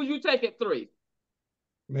 who would you take at 3?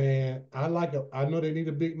 Man, I know they need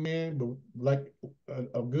a big man, but like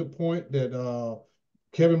a good point that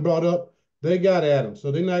Kevin brought up, they got Adams,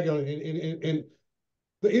 so they're not going to. And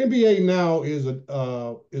the NBA now is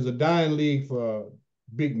a dying league for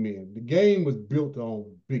big men. The game was built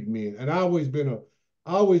on big men, and I always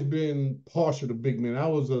been partial to big men. I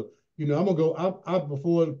was I'm gonna go. I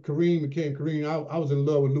before Kareem became Kareem, I was in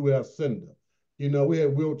love with Louis Alcindor. We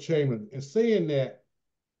had Wilt Chamberlain, and saying that,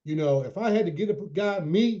 if I had to get a guy,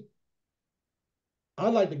 I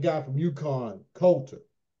like the guy from UConn, Coulter.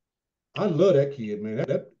 I love that kid, man.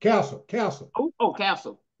 That Castle. Oh,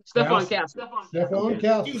 Castle. Stephon Castle. Stephon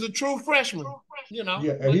Castle. He was a true freshman,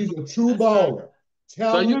 Yeah, and he's a true baller.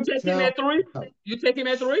 So you take him at 3? You take him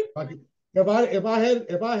at 3? If I had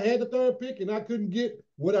the 3rd pick and I couldn't get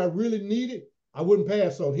what I really needed, I wouldn't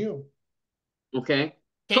pass on him. Okay.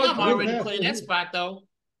 Cam already played that spot though,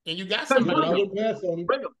 and you got somebody. I wouldn't pass on him.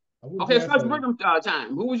 Okay, it's Coach Brigham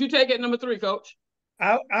time. Who would you take at number 3, Coach?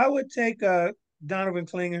 I would take Donovan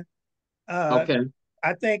Klinger. Okay.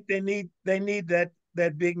 I think they need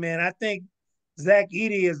that big man. I think Zach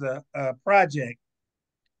Edey is a project,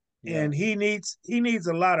 and he needs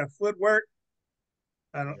a lot of footwork,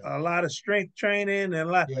 a lot of strength training, and a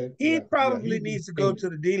lot. He probably needs to go to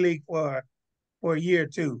the D League for a year or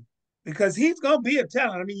 2, because he's gonna be a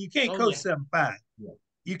talent. I mean, you can't coach 7'5".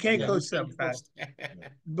 You can't coach 7'5",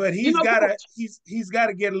 but he's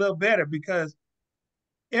gotta get a little better, because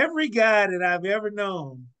every guy that I've ever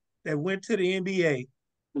known that went to the NBA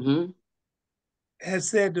has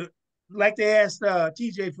said, like they asked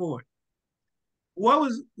TJ Ford, what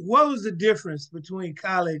was the difference between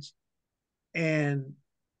college and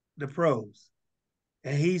the pros?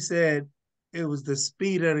 And he said it was the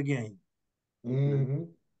speed of the game.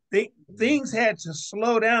 Things had to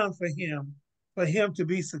slow down for him to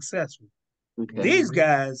be successful. These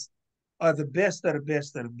guys are the best of the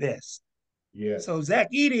best of the best. Yeah. So Zach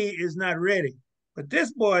Edey is not ready, but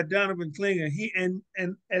this boy Donovan Klinger, he and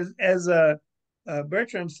as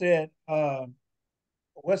Bertram said,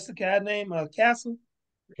 what's the guy's name? Castle.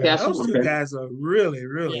 Those two guys are really,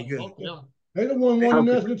 really good. They the one won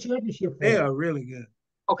the national championship. They are really good.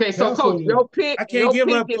 Okay, so Coach, your pick. I can't give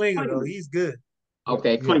up Klinger though. He's good.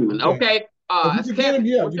 Okay, Klingman. Okay. Kevin,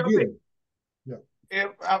 you get him.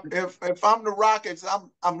 If I'm the Rockets,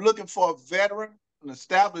 I'm looking for a veteran, an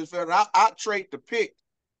established veteran. I trade the pick,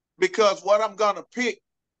 because what I'm gonna pick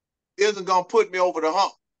isn't gonna put me over the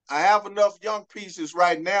hump. I have enough young pieces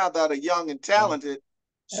right now that are young and talented.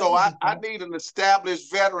 So I need an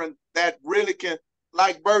established veteran that really can,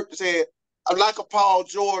 like Bert said, like a Paul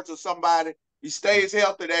George or somebody. He stays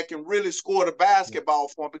healthy, that can really score the basketball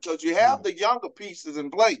for him, because you have the younger pieces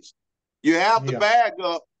in place. You have the bag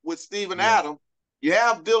up with Steven Adams. You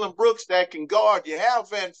have Dylan Brooks that can guard. You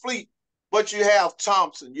have Van Fleet, but you have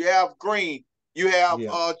Thompson. You have Green. You have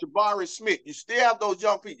Jabari Smith. You still have those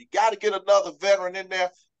young people. You got to get another veteran in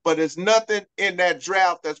there, but there's nothing in that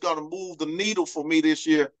draft that's going to move the needle for me this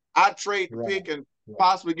year. I trade the pick and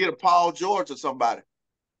possibly get a Paul George or somebody.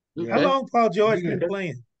 How long Paul George been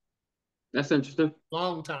playing? That's interesting.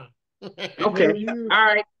 Long time. Okay. All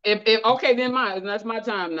right. Okay, then that's my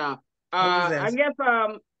time now. I guess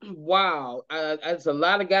wow. That's a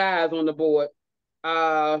lot of guys on the board.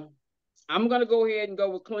 I'm gonna go ahead and go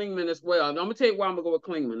with Klingman as well. I'm gonna tell you why I'm gonna go with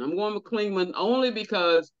Klingman. I'm going with Klingman only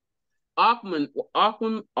because Aquaman,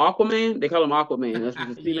 they call him Aquaman. That's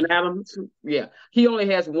what Steven Adams. Yeah. He only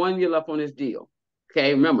has 1 year left on his deal.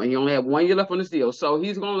 Okay, remember, he only had 1 year left on this deal. So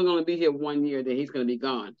he's only going to be here 1 year, then he's going to be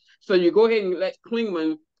gone. So you go ahead and let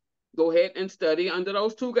Klingman go ahead and study under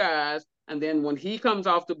those two guys. And then when he comes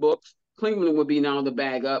off the books, Klingman will be now the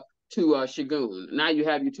bag up to Shagun. Now you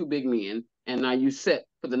have your two big men, and now you set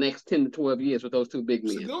for the next 10 to 12 years with those two big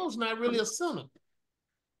men. Shagun's not really a center.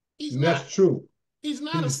 He's And not. that's true. He's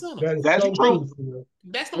not a center. That is That's so true. true.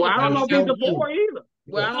 That's the Well, I don't know if he's a so four true. either.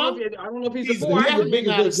 Well, I don't know if he's a He's four. definitely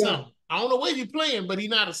not a big center. guy. I don't know where you're playing, but he's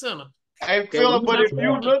not a center. Hey, Okay, Philip, well, but if he's you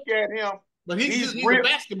not look at him, But he's real, a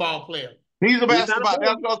basketball player. he's a He's not a basketball. four.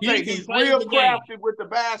 That's what I'm He saying. can He's play real the game. crafty with the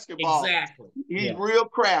basketball. Exactly. He's real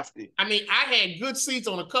crafty. I mean, I had good seats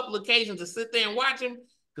on a couple of occasions to sit there and watch him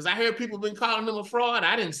because I heard people been calling him a fraud.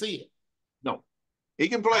 I didn't see it. No, he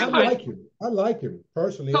can play. I like him. I like him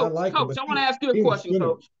personally. Coach, I like him. Coach, I want to ask you a question,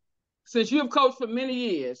 Coach. Since you have coached for many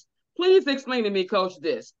years, please explain to me, Coach,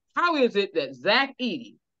 this. How is it that Zach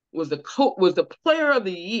Edey was the player of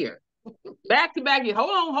the year? Back-to-back years. Hold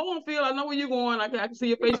on, Phil. I know where you're going. I can see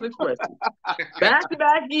your facial expression.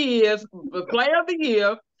 Back-to-back years, the player of the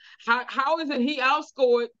year. How is it he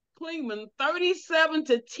outscored Klingman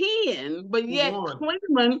 37-10, but yet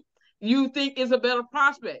Klingman you think is a better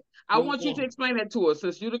prospect? I want you to explain that to us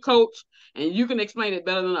since you're the coach and you can explain it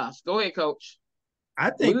better than us. Go ahead, Coach. I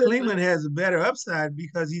think Klingman has a better upside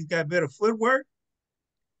because he's got better footwork.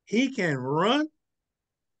 He can run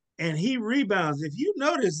and he rebounds. If you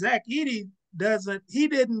notice, Zach Edey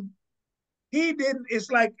didn't, it's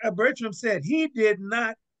like Bertram said, he did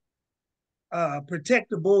not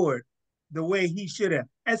protect the board the way he should have.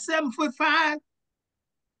 At 7'5",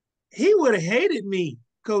 he would have hated me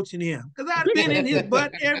coaching him because I'd been in his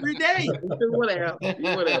butt every day. Whatever.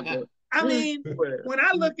 I mean, when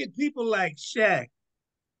I look at people like Shaq,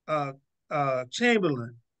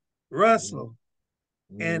 Chamberlain, Russell,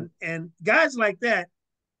 and guys like that,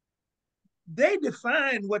 they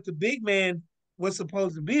defined what the big man was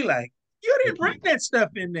supposed to be like. You didn't bring that stuff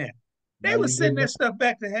in there. They were sending that stuff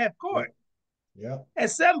back to half court. Yeah. At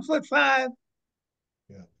 7'5".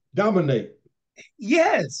 Yeah. Dominate.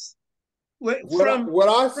 Yes. From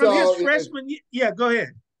his freshman year. Yeah, go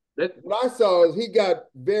ahead. What I saw is he got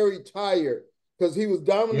very tired because he was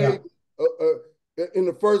dominating in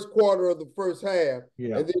the first quarter of the first half.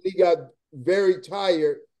 Yeah. And then he got very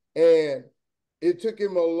tired, and it took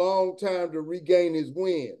him a long time to regain his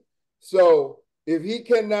wind. So if he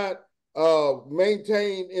cannot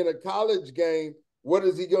maintain in a college game, what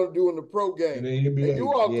is he going to do in the pro game? And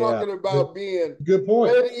you all talking about being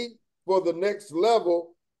ready for the next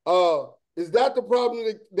level. Is that the problem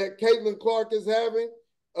that Caitlin Clark is having?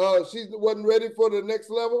 She wasn't ready for the next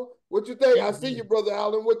level. What you think? I see you, Brother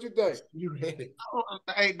Allen. What you think? You ready?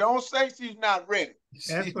 Hey, don't say she's not ready.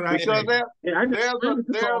 That's what I think. Because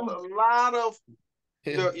there's a lot of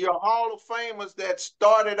your Hall of Famers that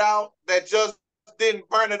started out that just didn't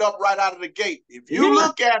burn it up right out of the gate. If you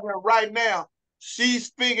look at her right now,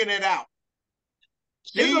 she's figuring it out.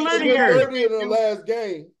 She's 30 in her last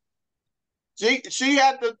game.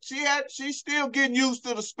 She's still getting used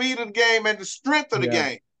to the speed of the game and the strength of the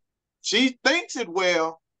game. She thinks it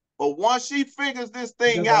well, but once she figures this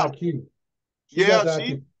thing out, Is that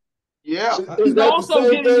the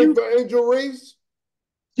same thing for Angel Reese?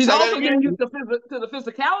 She's also getting used to the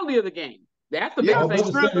physicality of the game. That's the big thing.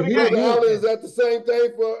 Is that the same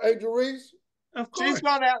thing for Angel Reese? Of course. She's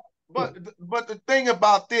gonna have, but the thing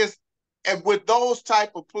about this, and with those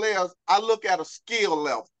type of players, I look at a skill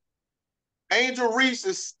level. Angel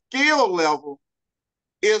Reese's skill level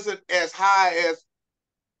isn't as high as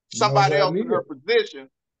somebody else in her position.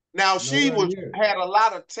 Now she had a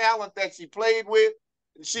lot of talent that she played with,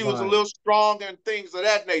 and she was a little stronger and things of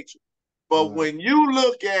that nature. But when you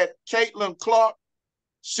look at Caitlin Clark,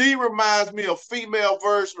 she reminds me of female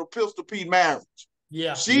version of Pistol Pete Marriage.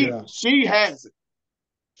 Yeah, she has it.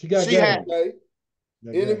 She has it.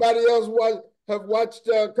 Anybody else have watched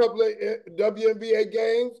a couple of WNBA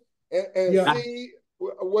games and see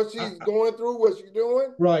what she's going through, what she's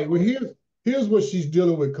doing? Right. Well, here's what she's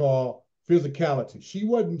dealing with, Carl. Physicality.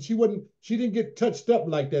 She didn't get touched up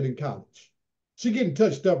like that in college. She's getting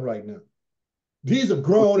touched up right now. These are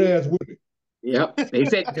grown ass women. Yep. They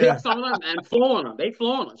said tips on her and flooring her. They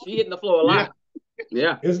flooring her. She hitting the floor a lot.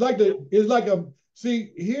 Yeah. Here's let me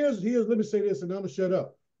say this and I'm gonna shut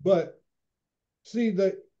up. But see,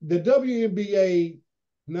 the WNBA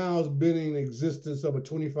now has been in existence over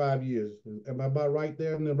 25 years. Am I about right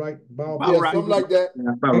there in the right ballpark? Yeah, something like that.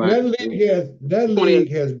 And that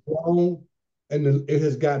league has grown and it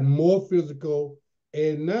has gotten more physical.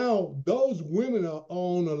 And now those women are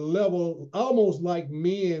on a level almost like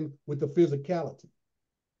men with the physicality.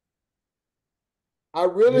 I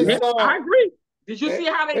really saw. I agree. Did you see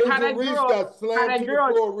Angel Reese got slammed to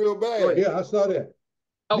the floor real bad. Yeah, I saw that.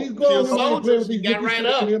 These She grown was women ain't playing soldier. with She these got rookie right shit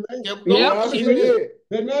up. on him. Kept Yeah, going. Yeah, she did.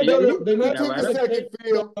 They're not Yeah, gonna. They're He not took gonna the let second that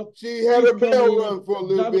field. She had a come bell in run for a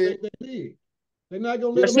little dominate bit. their league. They're not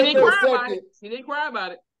gonna Yeah, let she them didn't play. cry about it. She didn't cry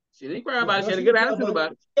about it. She didn't cry about it. She had a good attitude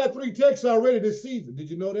about it. She got 3 texts already this season. Did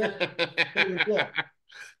you know that? Caitlin Clark.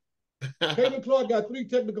 Caitlin Clark got 3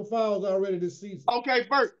 technical fouls already this season. Okay,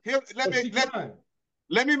 Bert.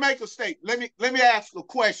 Let me make a statement. Let me ask a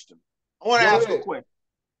question. I want to ask a question.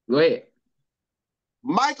 Go ahead.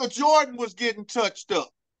 Michael Jordan was getting touched up.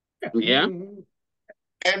 Yeah.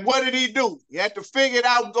 And what did he do? He had to figure it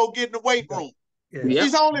out and go get in the weight room. Yeah.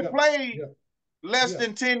 He's only played less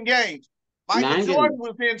than 10 games. Michael Jordan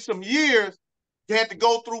was in some years. He had to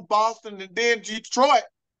go through Boston, and then Detroit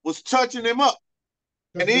was touching him up.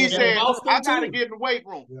 And he said, I got to get in the weight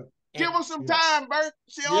room. Give him some time, Bert.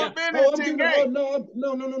 She only been in 10 games. No.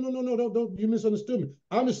 Don't. You misunderstood me.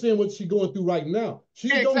 I'm just saying what she's going through right now.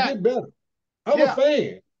 She's going to get better. I'm a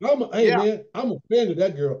fan. Man, I'm a fan of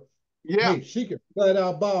that girl. Yeah. Hey, she can flat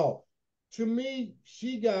out ball. To me,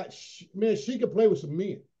 she can play with some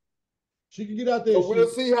men. She can get out there. So we'll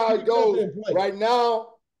see how it goes. Right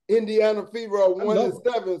now, Indiana Fever are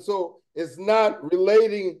 1-7, so it's not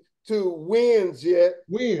relating to wins yet.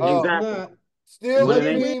 Exactly. Still the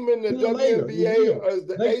team in the WNBA is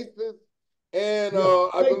the Aces, and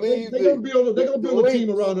I believe they're gonna build a team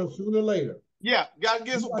around her sooner or later. Yeah, gotta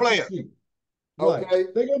get some players. Right. Okay.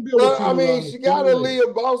 They're gonna build a team around her. She got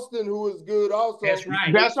Aaliyah Boston, who is good also. That's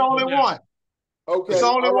right. That's only one. Okay. It's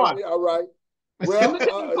only one. All right. Well, it's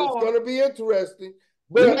going to be interesting.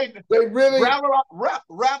 But they really rattle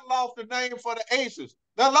off the name for the Aces.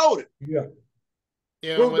 They're loaded.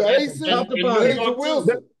 Yeah. Who the Aces? Angel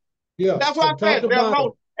Wilson. Yeah. That's what I said. They're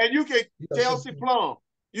loaded. And you can Kelsey Plum.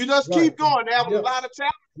 You just keep going. They have a lot of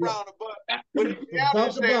talent around them, but when you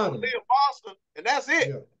have say Aaliyah Boston, and that's it.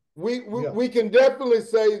 Yeah. We can definitely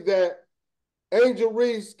say that Angel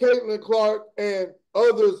Reese, Caitlin Clark, and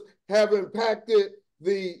others have impacted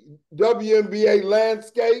the WNBA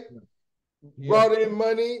landscape, brought in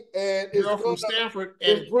money, and it's from Stanford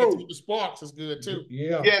and with the Sparks is good too.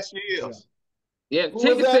 Yeah. Yes, she is. Yeah,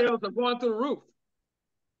 ticket sales are going through the roof.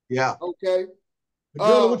 Yeah. Okay. The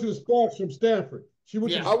girl went to the Sparks from Stanford. She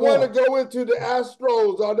went to the Sparks. I want to go into the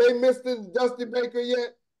Astros. Are they missing Dusty Baker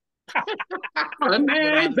yet? Man,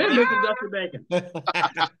 they've been missing Dusty Baker.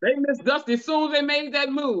 They missed Dusty as soon as they made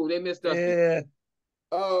that move. They missed Dusty.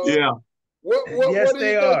 Yeah. What do you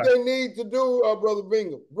think they need to do, Brother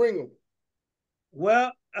Bringham?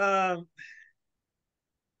 Well,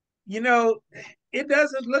 it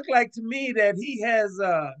doesn't look like to me that he has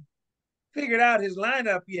figured out his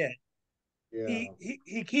lineup yet. Yeah.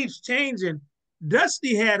 He keeps changing.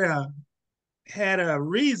 Dusty had a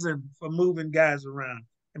reason for moving guys around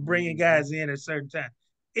and bringing guys in at certain times.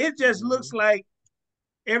 It just looks like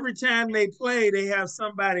every time they play, they have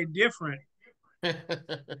somebody different.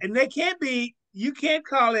 And you can't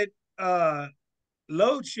call it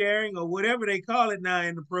load sharing or whatever they call it now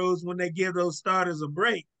in the pros when they give those starters a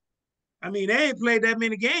break. I mean, they ain't played that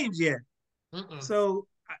many games yet. So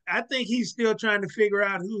I think he's still trying to figure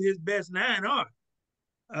out who his best 9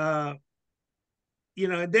 are.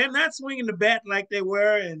 They're not swinging the bat like they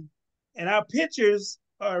were, and our pitchers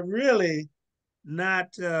are really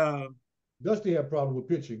not. Dusty had a problem with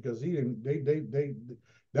pitching because he didn't.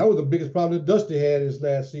 That was the biggest problem that Dusty had his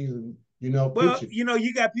last season. Pitching.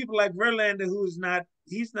 You got people like Verlander who's not.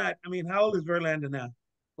 He's not. I mean, how old is Verlander now?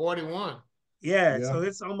 41. Yeah, so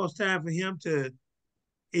it's almost time for him to.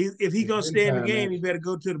 If he's gonna stay in the game, he better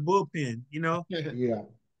go to the bullpen.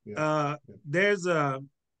 Yeah. There's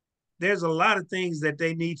a lot of things that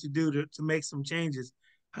they need to do to make some changes.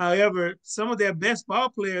 However, some of their best ball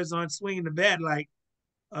players aren't swinging the bat like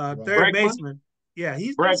third baseman. Yeah,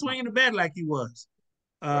 he's not swinging the bat like he was.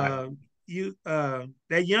 That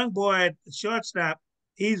young boy at shortstop,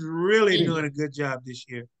 he's really doing a good job this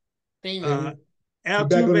year.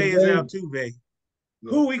 Altuve is Altuve. Yeah.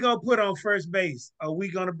 Who we gonna put on first base? Are we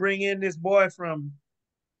gonna bring in this boy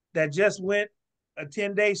that just went a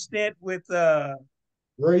 10-day stint with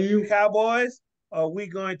Cowboys? Or are we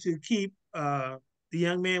going to keep the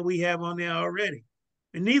young man we have on there already?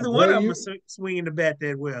 And neither one of them are swinging the bat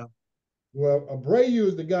that well. Well, Abreu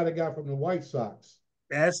is the guy that got from the White Sox.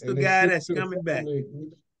 That's the guy that's coming back.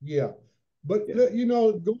 Yeah. But,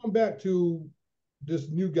 going back to this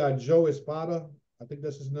new guy, Joe Espada, I think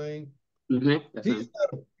that's his name. Mm-hmm.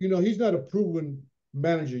 He's not a proven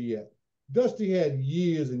manager yet. Dusty had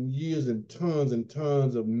years and years and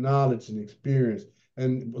tons of knowledge and experience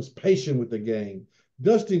and was patient with the game.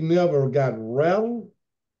 Dusty never got rattled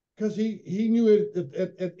because he knew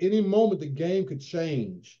at any moment the game could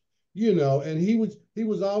change, and he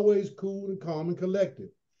was always cool and calm and collected.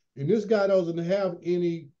 And this guy doesn't have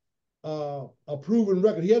any a proven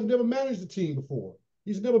record. He has never managed a team before.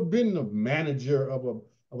 He's never been a manager of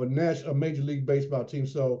a major league baseball team.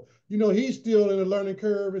 So he's still in a learning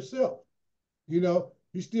curve himself.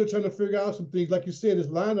 He's still trying to figure out some things. Like you said, his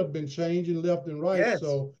lineup been changing left and right. Yes.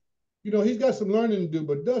 So he's got some learning to do.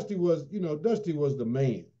 But Dusty was the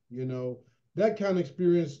man. That kind of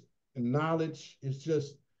experience and knowledge is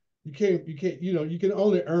just you can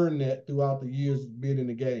only earn that throughout the years being in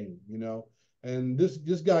the game. And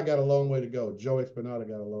this guy got a long way to go. Joe Espinada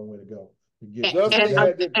got a long way to go to get. Dusty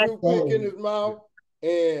had the toothpick in his mouth,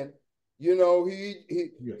 and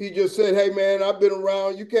he just said, "Hey man, I've been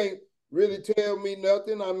around. You can't really tell me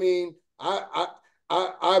nothing. I mean,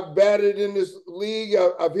 I've batted in this league.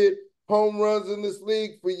 I've hit home runs in this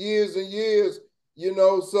league for years and years.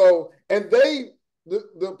 So and the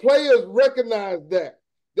players recognize that.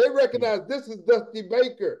 They recognize this is Dusty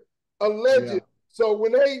Baker, a legend." Yeah. So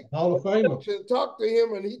when they talk to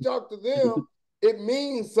him and he talked to them, it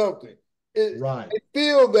means something. Right. They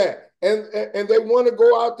feel that, and they want to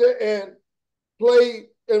go out there and play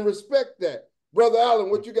and respect that. Brother Allen,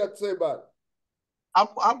 what you got to say about it?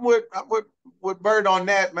 I'm with Bert on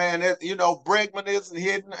that, man. Bregman isn't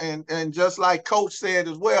hidden, and just like Coach said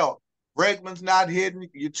as well, Bregman's not hidden.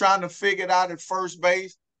 You're trying to figure it out at first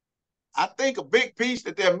base. I think a big piece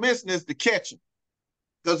that they're missing is the catcher.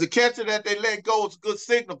 Because the catcher that they let go is a good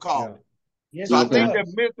signal call. Yeah. Yes, so I think they're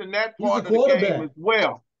missing that part of the game as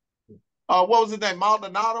well. What was his name?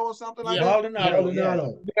 Maldonado or something like that?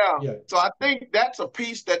 Maldonado. Yeah. So I think that's a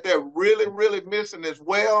piece that they're really, really missing as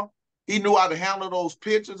well. He knew how to handle those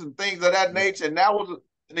pitches and things of that nature. And that was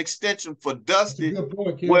an extension for Dusty. That's a good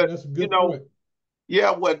point, Ken. That's a good point.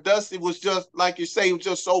 Yeah, where Dusty was just, like you say, he was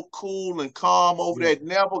just so cool and calm over there.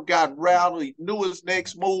 Never got rattled. He knew his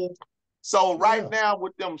next move. So right now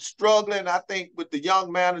with them struggling, I think with the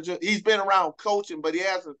young manager, he's been around coaching, but he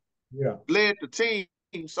hasn't led the team.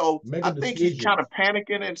 So I think he's kind of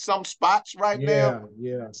panicking in some spots right now.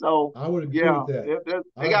 Yeah. So I would agree with that.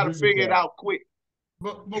 They got to figure it out quick.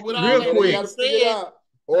 But with all that being said,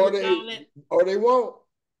 or they won't.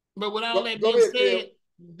 But with all that being said,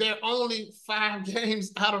 they're only 5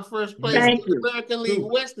 games out of first place in the American League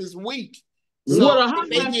West this week. So with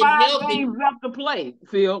 105 games left to play,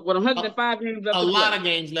 Phil. With 105 games left to play. A lot of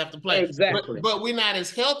games left to play. Exactly. But we're not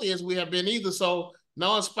as healthy as we have been either. So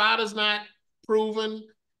Noah Spotter's not proven.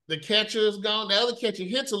 The catcher is gone. The other catcher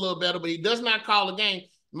hits a little better, but he does not call a game.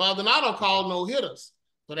 Maldonado called no hitters.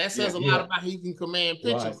 So that says a lot about how he can command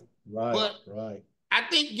pitches. Right. I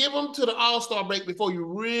think give them to the All-Star break before you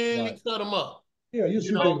really cut them up. Yeah,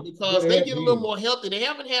 because they get a little more healthy. They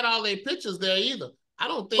haven't had all their pitchers there either. I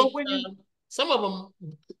don't think some of them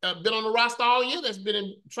have been on the roster all year that's been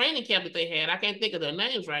in training camp that they had. I can't think of their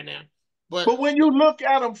names right now. But when you look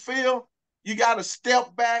at them, Phil, you got to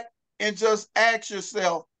step back and just ask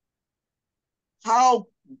yourself, how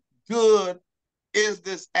good is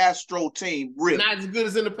this Astro team really? Not as good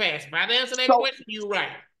as in the past. But to answer that question, you're right.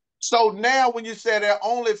 So now when you say there are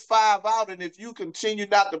only 5 out, and if you continue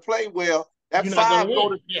not to play well, that 5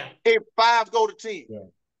 go to 10. Yeah.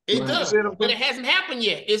 It does, but it hasn't happened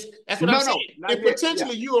yet. That's what I'm saying. And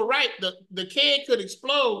potentially, you are right. The kid could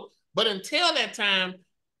explode, but until that time,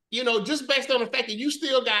 just based on the fact that you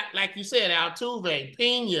still got, like you said, Altuve,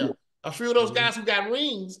 Pena, a few of those guys who got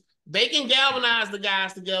rings, they can galvanize the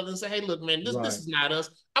guys together and say, "Hey, look, man, this is not us."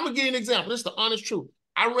 I'm gonna give you an example. This is the honest truth.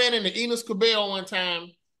 I ran into Enos Cabell one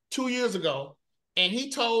time 2 years ago, and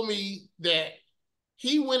he told me that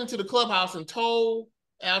he went into the clubhouse and told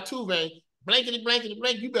Altuve, blankety, blankety,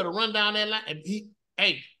 blank, you better run down that line.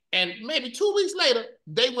 And maybe 2 weeks later,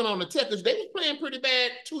 they went on the tech because they were playing pretty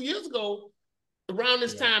bad 2 years ago around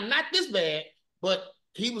this time. Not this bad, but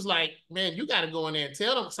he was like, man, you got to go in there and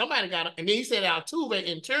tell them. Somebody got to. And then he said Altuve,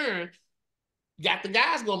 in turn, got the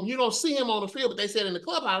guys going. You don't see him on the field, but they said in the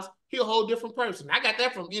clubhouse, he's a whole different person. I got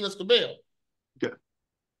that from Enos Cabell. Okay.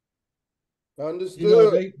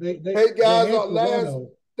 Understood. Hey, guys, our last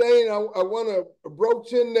thing I want to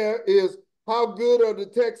broach in there is how good are the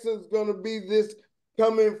Texans going to be this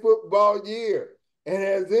coming football year? And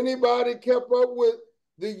has anybody kept up with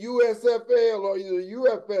the USFL or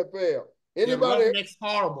the UFFL? Anybody? Yeah, that's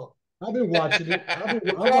horrible. I've been watching it.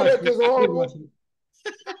 The product is horrible.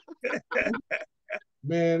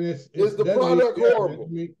 Man, is the product horrible?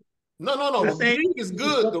 No. The league is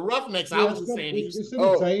good. The Roughnecks, I was just saying. It's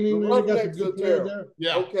entertaining. The Roughnecks are terrible.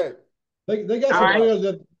 Yeah. Okay. They got some players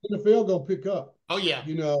that the NFL gonna pick up. Oh yeah.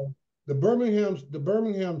 The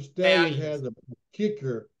Birmingham Stallions has a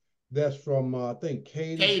kicker that's from I think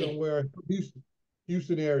Katy somewhere,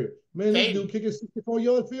 Houston area. Man, this dude kicking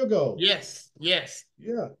 64-yard field goals. Yes, yes.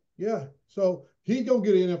 Yeah. So he's gonna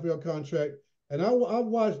get an NFL contract. And I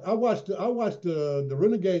watched the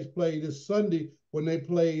Renegades play this Sunday when they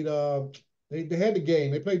played they had the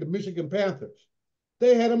game. They played the Michigan Panthers.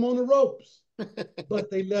 They had him on the ropes, but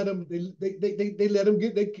they let him let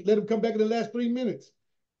him come back in the last 3 minutes.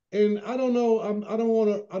 And I don't know. I don't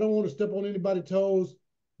want to step on anybody's toes,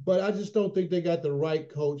 but I just don't think they got the right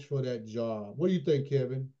coach for that job. What do you think,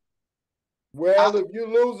 Kevin? Well, if you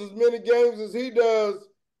lose as many games as he does,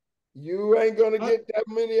 you ain't gonna get that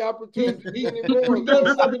many opportunities anymore. He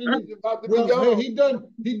done something in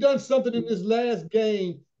he done something in this last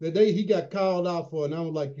game that he got called out for, and I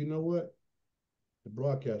was like, you know what? The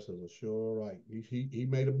broadcasters are sure right. He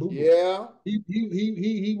made a boo-boo. Yeah.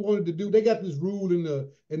 He wanted to do. They got this rule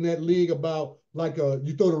in that league about like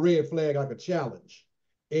you throw the red flag like a challenge,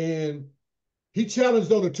 and he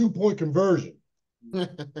challenged on a 2-point conversion.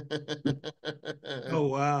 Oh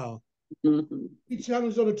wow. He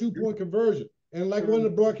challenged on a 2-point conversion. And like one of the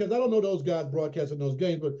broadcasts, I don't know those guys broadcasting those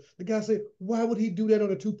games, but the guy said, why would he do that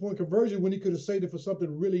on a 2-point conversion when he could have saved it for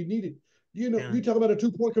something really needed? You talk about a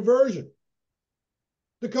 2-point conversion.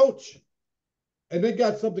 The coach. And they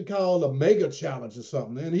got something called a mega challenge or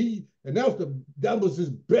something. And that was his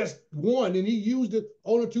best one, and he used it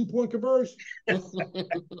on a 2-point conversion.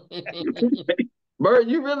 Bert,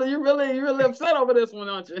 you really upset over this one,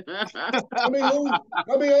 aren't you? I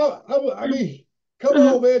mean, come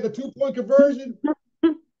on, man, the 2-point conversion.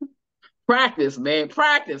 Practice, man.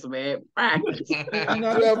 Practice. When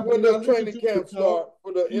does training camp start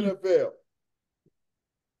for the NFL?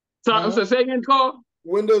 So say again, Carl.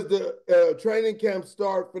 When does the training camp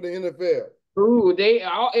start for the NFL? Ooh,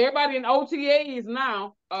 everybody in OTAs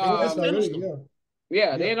now.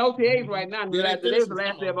 They're in OTAs right now. Today was the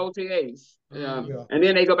last day of OTAs. And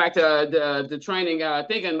then they go back to the training, I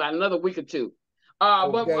think in about another week or two.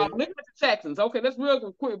 But looking at the Texans. Okay, let's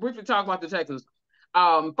briefly talk about the Texans.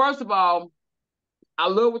 First of all, I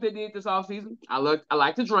love what they did this offseason. I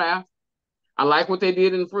like the draft. I like what they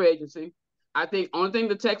did in free agency. I think only thing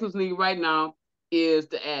the Texans need right now is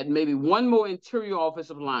to add maybe one more interior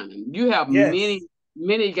offensive lineman. You have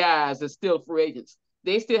many guys that still free agents.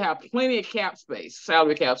 They still have plenty of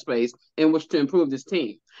salary cap space, in which to improve this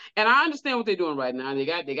team. And I understand what they're doing right now. They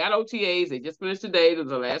got OTAs. They just finished today. It was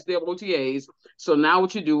the last day of OTAs. So now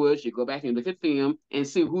what you do is you go back and look at film and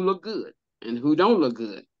see who look good and who don't look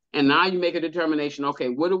good. And now you make a determination, okay,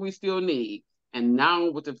 what do we still need? And now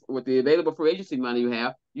with the available free agency money you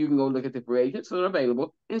have, you can go look at the free agents that are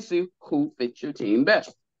available and see who fits your team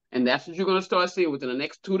best. And that's what you're going to start seeing within the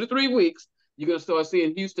next 2 to 3 weeks. You're going to start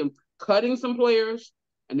seeing Houston cutting some players,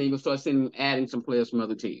 and then you're going to start seeing them adding some players from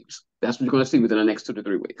other teams. That's what you're going to see within the next 2 to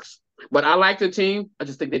 3 weeks. But I like the team. I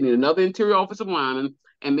just think they need another interior offensive lineman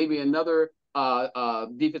and maybe another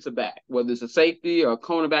defensive back, whether it's a safety or a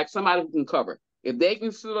cornerback, somebody who can cover. If they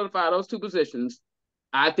can solidify those 2 positions,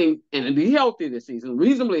 I think, and be healthy this season,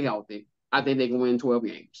 reasonably healthy, I think they can win 12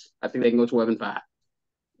 games. I think they can go 12-5.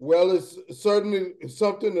 Well, it's certainly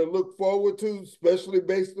something to look forward to, especially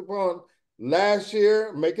based upon last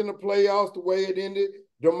year, making the playoffs the way it ended.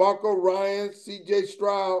 DeMarco Ryan, C.J.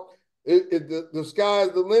 Stroud, the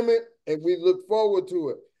sky's the limit, and we look forward to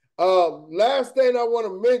it. Last thing I want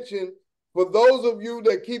to mention, for those of you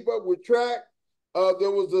that keep up with track,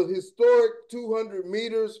 there was a historic 200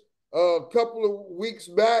 meters a couple of weeks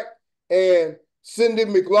back, and Cindy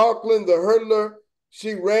McLaughlin, the hurdler,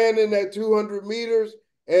 she ran in that 200 meters,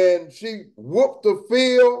 and she whooped the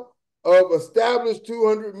field of established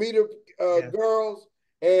 200-meter girls,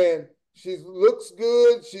 and she looks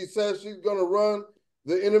good. She says she's going to run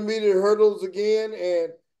the intermediate hurdles again,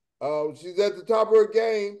 and she's at the top of her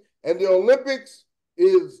game. And the Olympics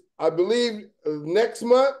is, I believe, next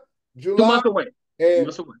month, July. 2 months away. And 2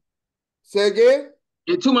 months away. Say again?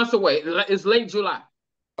 In 2 months away. It's late July.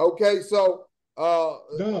 Okay, so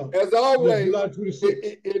as always,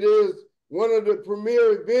 it is one of the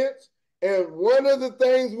premier events. And one of the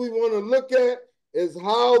things we want to look at is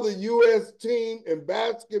how the U.S. team in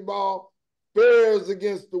basketball fares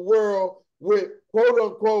against the world with, quote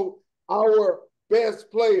unquote, our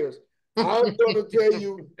best players. I'm going to tell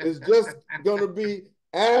you, it's just going to be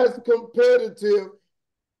as competitive,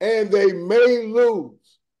 and they may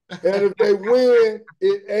lose. And if they win,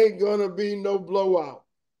 it ain't going to be no blowout.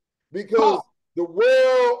 Because the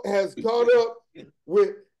world has caught up with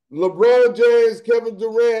LeBron James, Kevin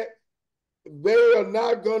Durant. They are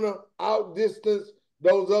not going to outdistance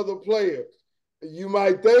those other players. You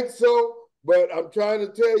might think so, but I'm trying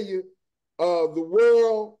to tell you, the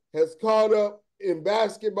world has caught up in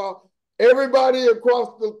basketball, everybody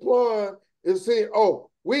across the pond is saying, oh,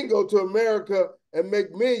 we can go to America and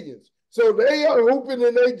make millions. So they are hooping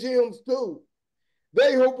in their gyms too.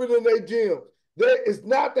 They hooping in their gyms. There is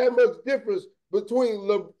not that much difference between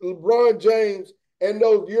LeBron James and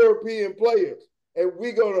those European players. And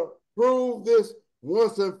we're going to prove this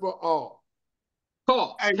once and for all.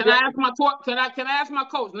 Cool. Can I ask my coach? Can I ask my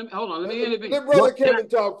coach? Hold on. Let me intervene. Let brother Kevin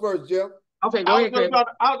talk first, Jeff. Okay, go ahead, Kevin.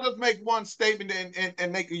 I'll just make one statement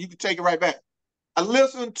and make you can take it right back. I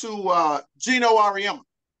listened to Gino Auriemma.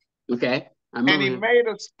 Okay. And he made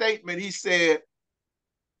a statement. He said,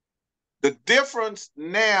 the difference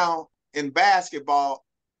now in basketball,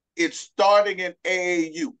 it's starting in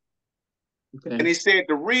AAU. Okay. And he said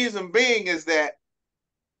the reason being is that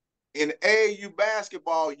in AAU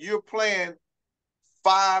basketball, you're playing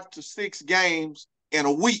 5 to 6 games in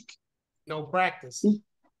a week. No practice.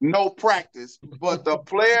 No practice. But the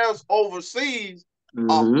players overseas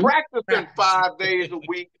are practicing 5 days a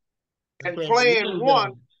week and playing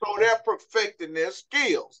one, so they're perfecting their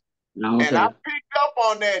skills. Okay. And I picked up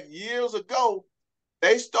on that years ago.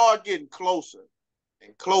 They start getting closer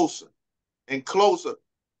and closer and closer.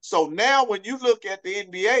 So now when you look at the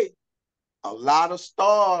NBA, a lot of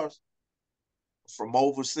stars from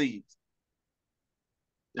overseas.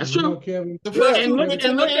 That's true. Kevin, the first two look at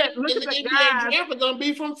in the NBA guys. draft are going to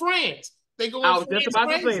be from France. They go. I was just about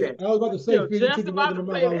to say that. I was about to say, just about to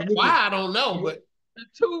say that. Why? I don't know, but the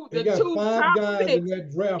two 5 top guys in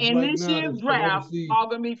that draft in right this now year's draft are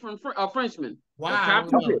going to be from Frenchmen. Wow.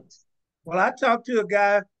 Well, I talked to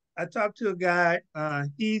a guy.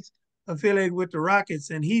 He's affiliated with the Rockets,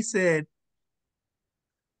 and he said,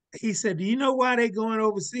 do you know why they're going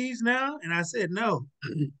overseas now? And I said, no.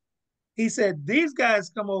 He said, these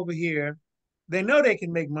guys come over here, they know they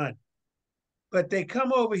can make money, but they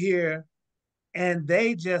come over here and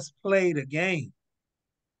they just play the game.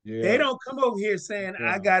 Yeah. They don't come over here saying,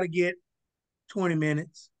 I got to get 20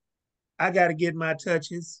 minutes. I got to get my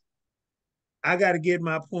touches. I got to get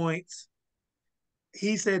my points.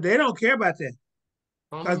 He said they don't care about that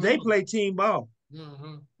because they play team ball.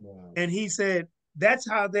 Wow. And he said that's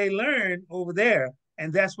how they learn over there,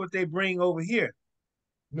 and that's what they bring over here.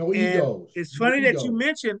 No egos. It's funny that you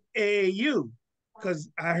mentioned AAU because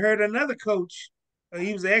I heard another coach,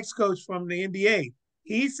 he was an ex-coach from the NBA.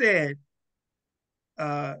 He said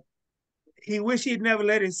he wished he'd never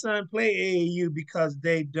let his son play AAU because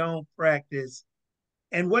they don't practice.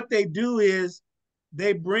 And what they do is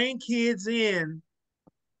they bring kids in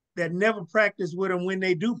that never practice with them when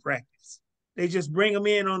they do practice. They just bring them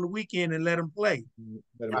in on the weekend and let them play.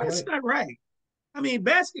 That's not right. I mean,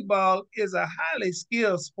 basketball is a highly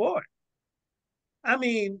skilled sport. I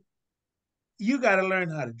mean, you got to learn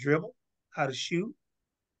how to dribble, how to shoot,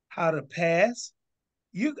 how to pass.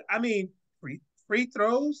 Free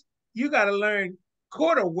throws. You got to learn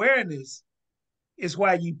court awareness is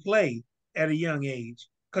why you play at a young age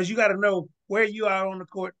because you got to know where you are on the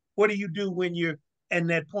court. What do you do when you're at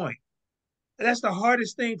that point? That's the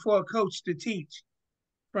hardest thing for a coach to teach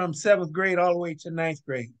from 7th grade all the way to 9th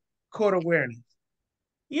grade, court awareness.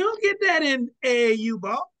 You don't get that in AAU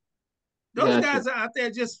ball. Those guys are out there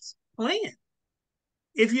just playing.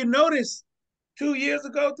 If you notice, 2 years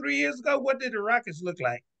ago, 3 years ago, what did the Rockets look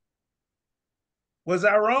like? Was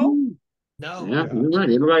I wrong? No. Yeah,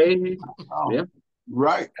 you're right. Yeah.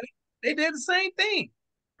 Right. They did the same thing.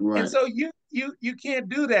 Right. And so you can't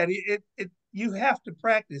do that. You have to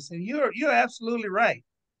practice, and you're absolutely right.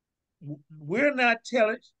 We're not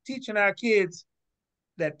teaching our kids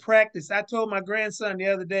that practice. I told my grandson the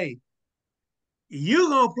other day, you're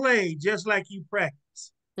going to play just like you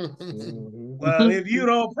practice. Well, if you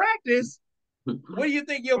don't practice, what do you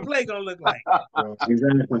think your play going to look like?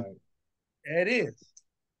 Exactly. It is.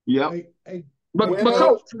 Yeah. But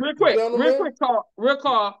Coach, real quick,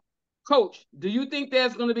 Coach, do you think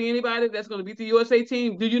there's going to be anybody that's going to beat the USA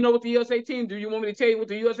team? Do you know what the USA team? Do you want me to tell you what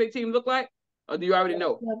the USA team look like, or do you already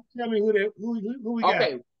know? Tell me who we got.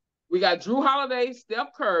 Okay, we got Drew Holiday,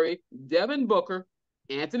 Steph Curry, Devin Booker,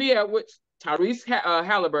 Anthony Edwards, Tyrese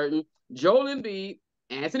Halliburton, Joel Embiid,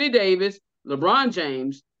 Anthony Davis, LeBron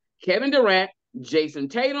James, Kevin Durant, Jason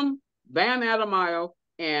Tatum, Bam Adebayo,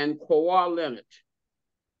 and Kawhi Leonard.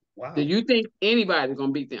 Wow. Do you think anybody's going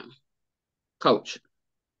to beat them, Coach?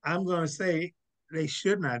 I'm going to say they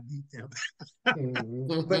should not beat them.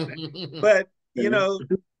 but you know,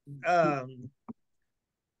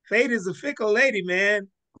 fate is a fickle lady, man.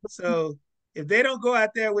 So if they don't go out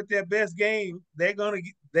there with their best game, they could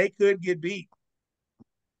get beat.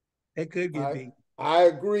 They could get beat. I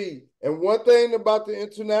agree. And one thing about the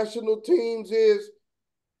international teams is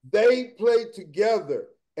they play together.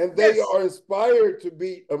 and they Yes. are inspired to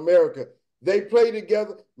beat America. They play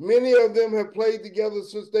together. Many of them have played together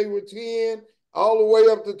since they were 10, all the way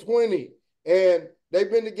up to 20. And they've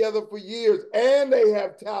been together for years, and they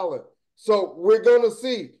have talent. So we're going to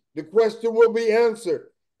see. The question will be answered.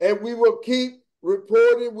 And we will keep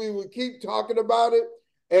reporting. We will keep talking about it.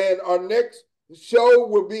 And our next show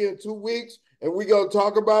will be in 2 weeks. And we're going to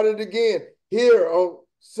talk about it again here on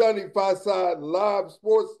Sunny Fireside Live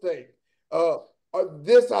Sportstake.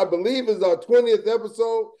 This, I believe, is our 20th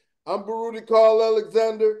episode. I'm Baruti Carl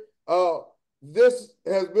Alexander. This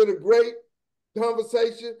has been a great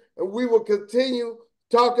conversation, and we will continue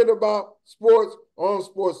talking about sports on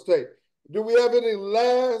Sportstake. Do we have any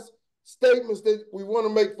last statements that we want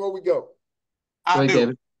to make before we go? I do.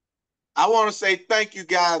 David. I want to say thank you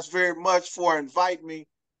guys very much for inviting me.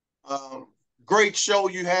 Great show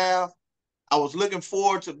you have. I was looking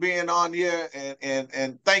forward to being on here,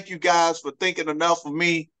 and thank you guys for thinking enough of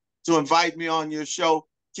me to invite me on your show.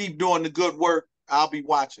 Keep doing the good work. I'll be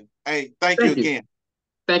watching. Hey, thank you again.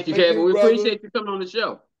 Thank you, Kevin. We appreciate you coming on the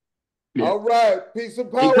show. Yeah. All right. Peace and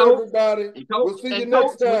power, everybody. We'll see you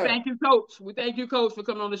next time. Thank you, Coach. We thank you, Coach, for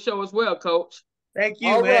coming on the show as well, Coach. Thank you,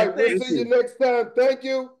 All man. right. We'll see you next time. Thank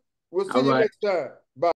you. We'll see you next time.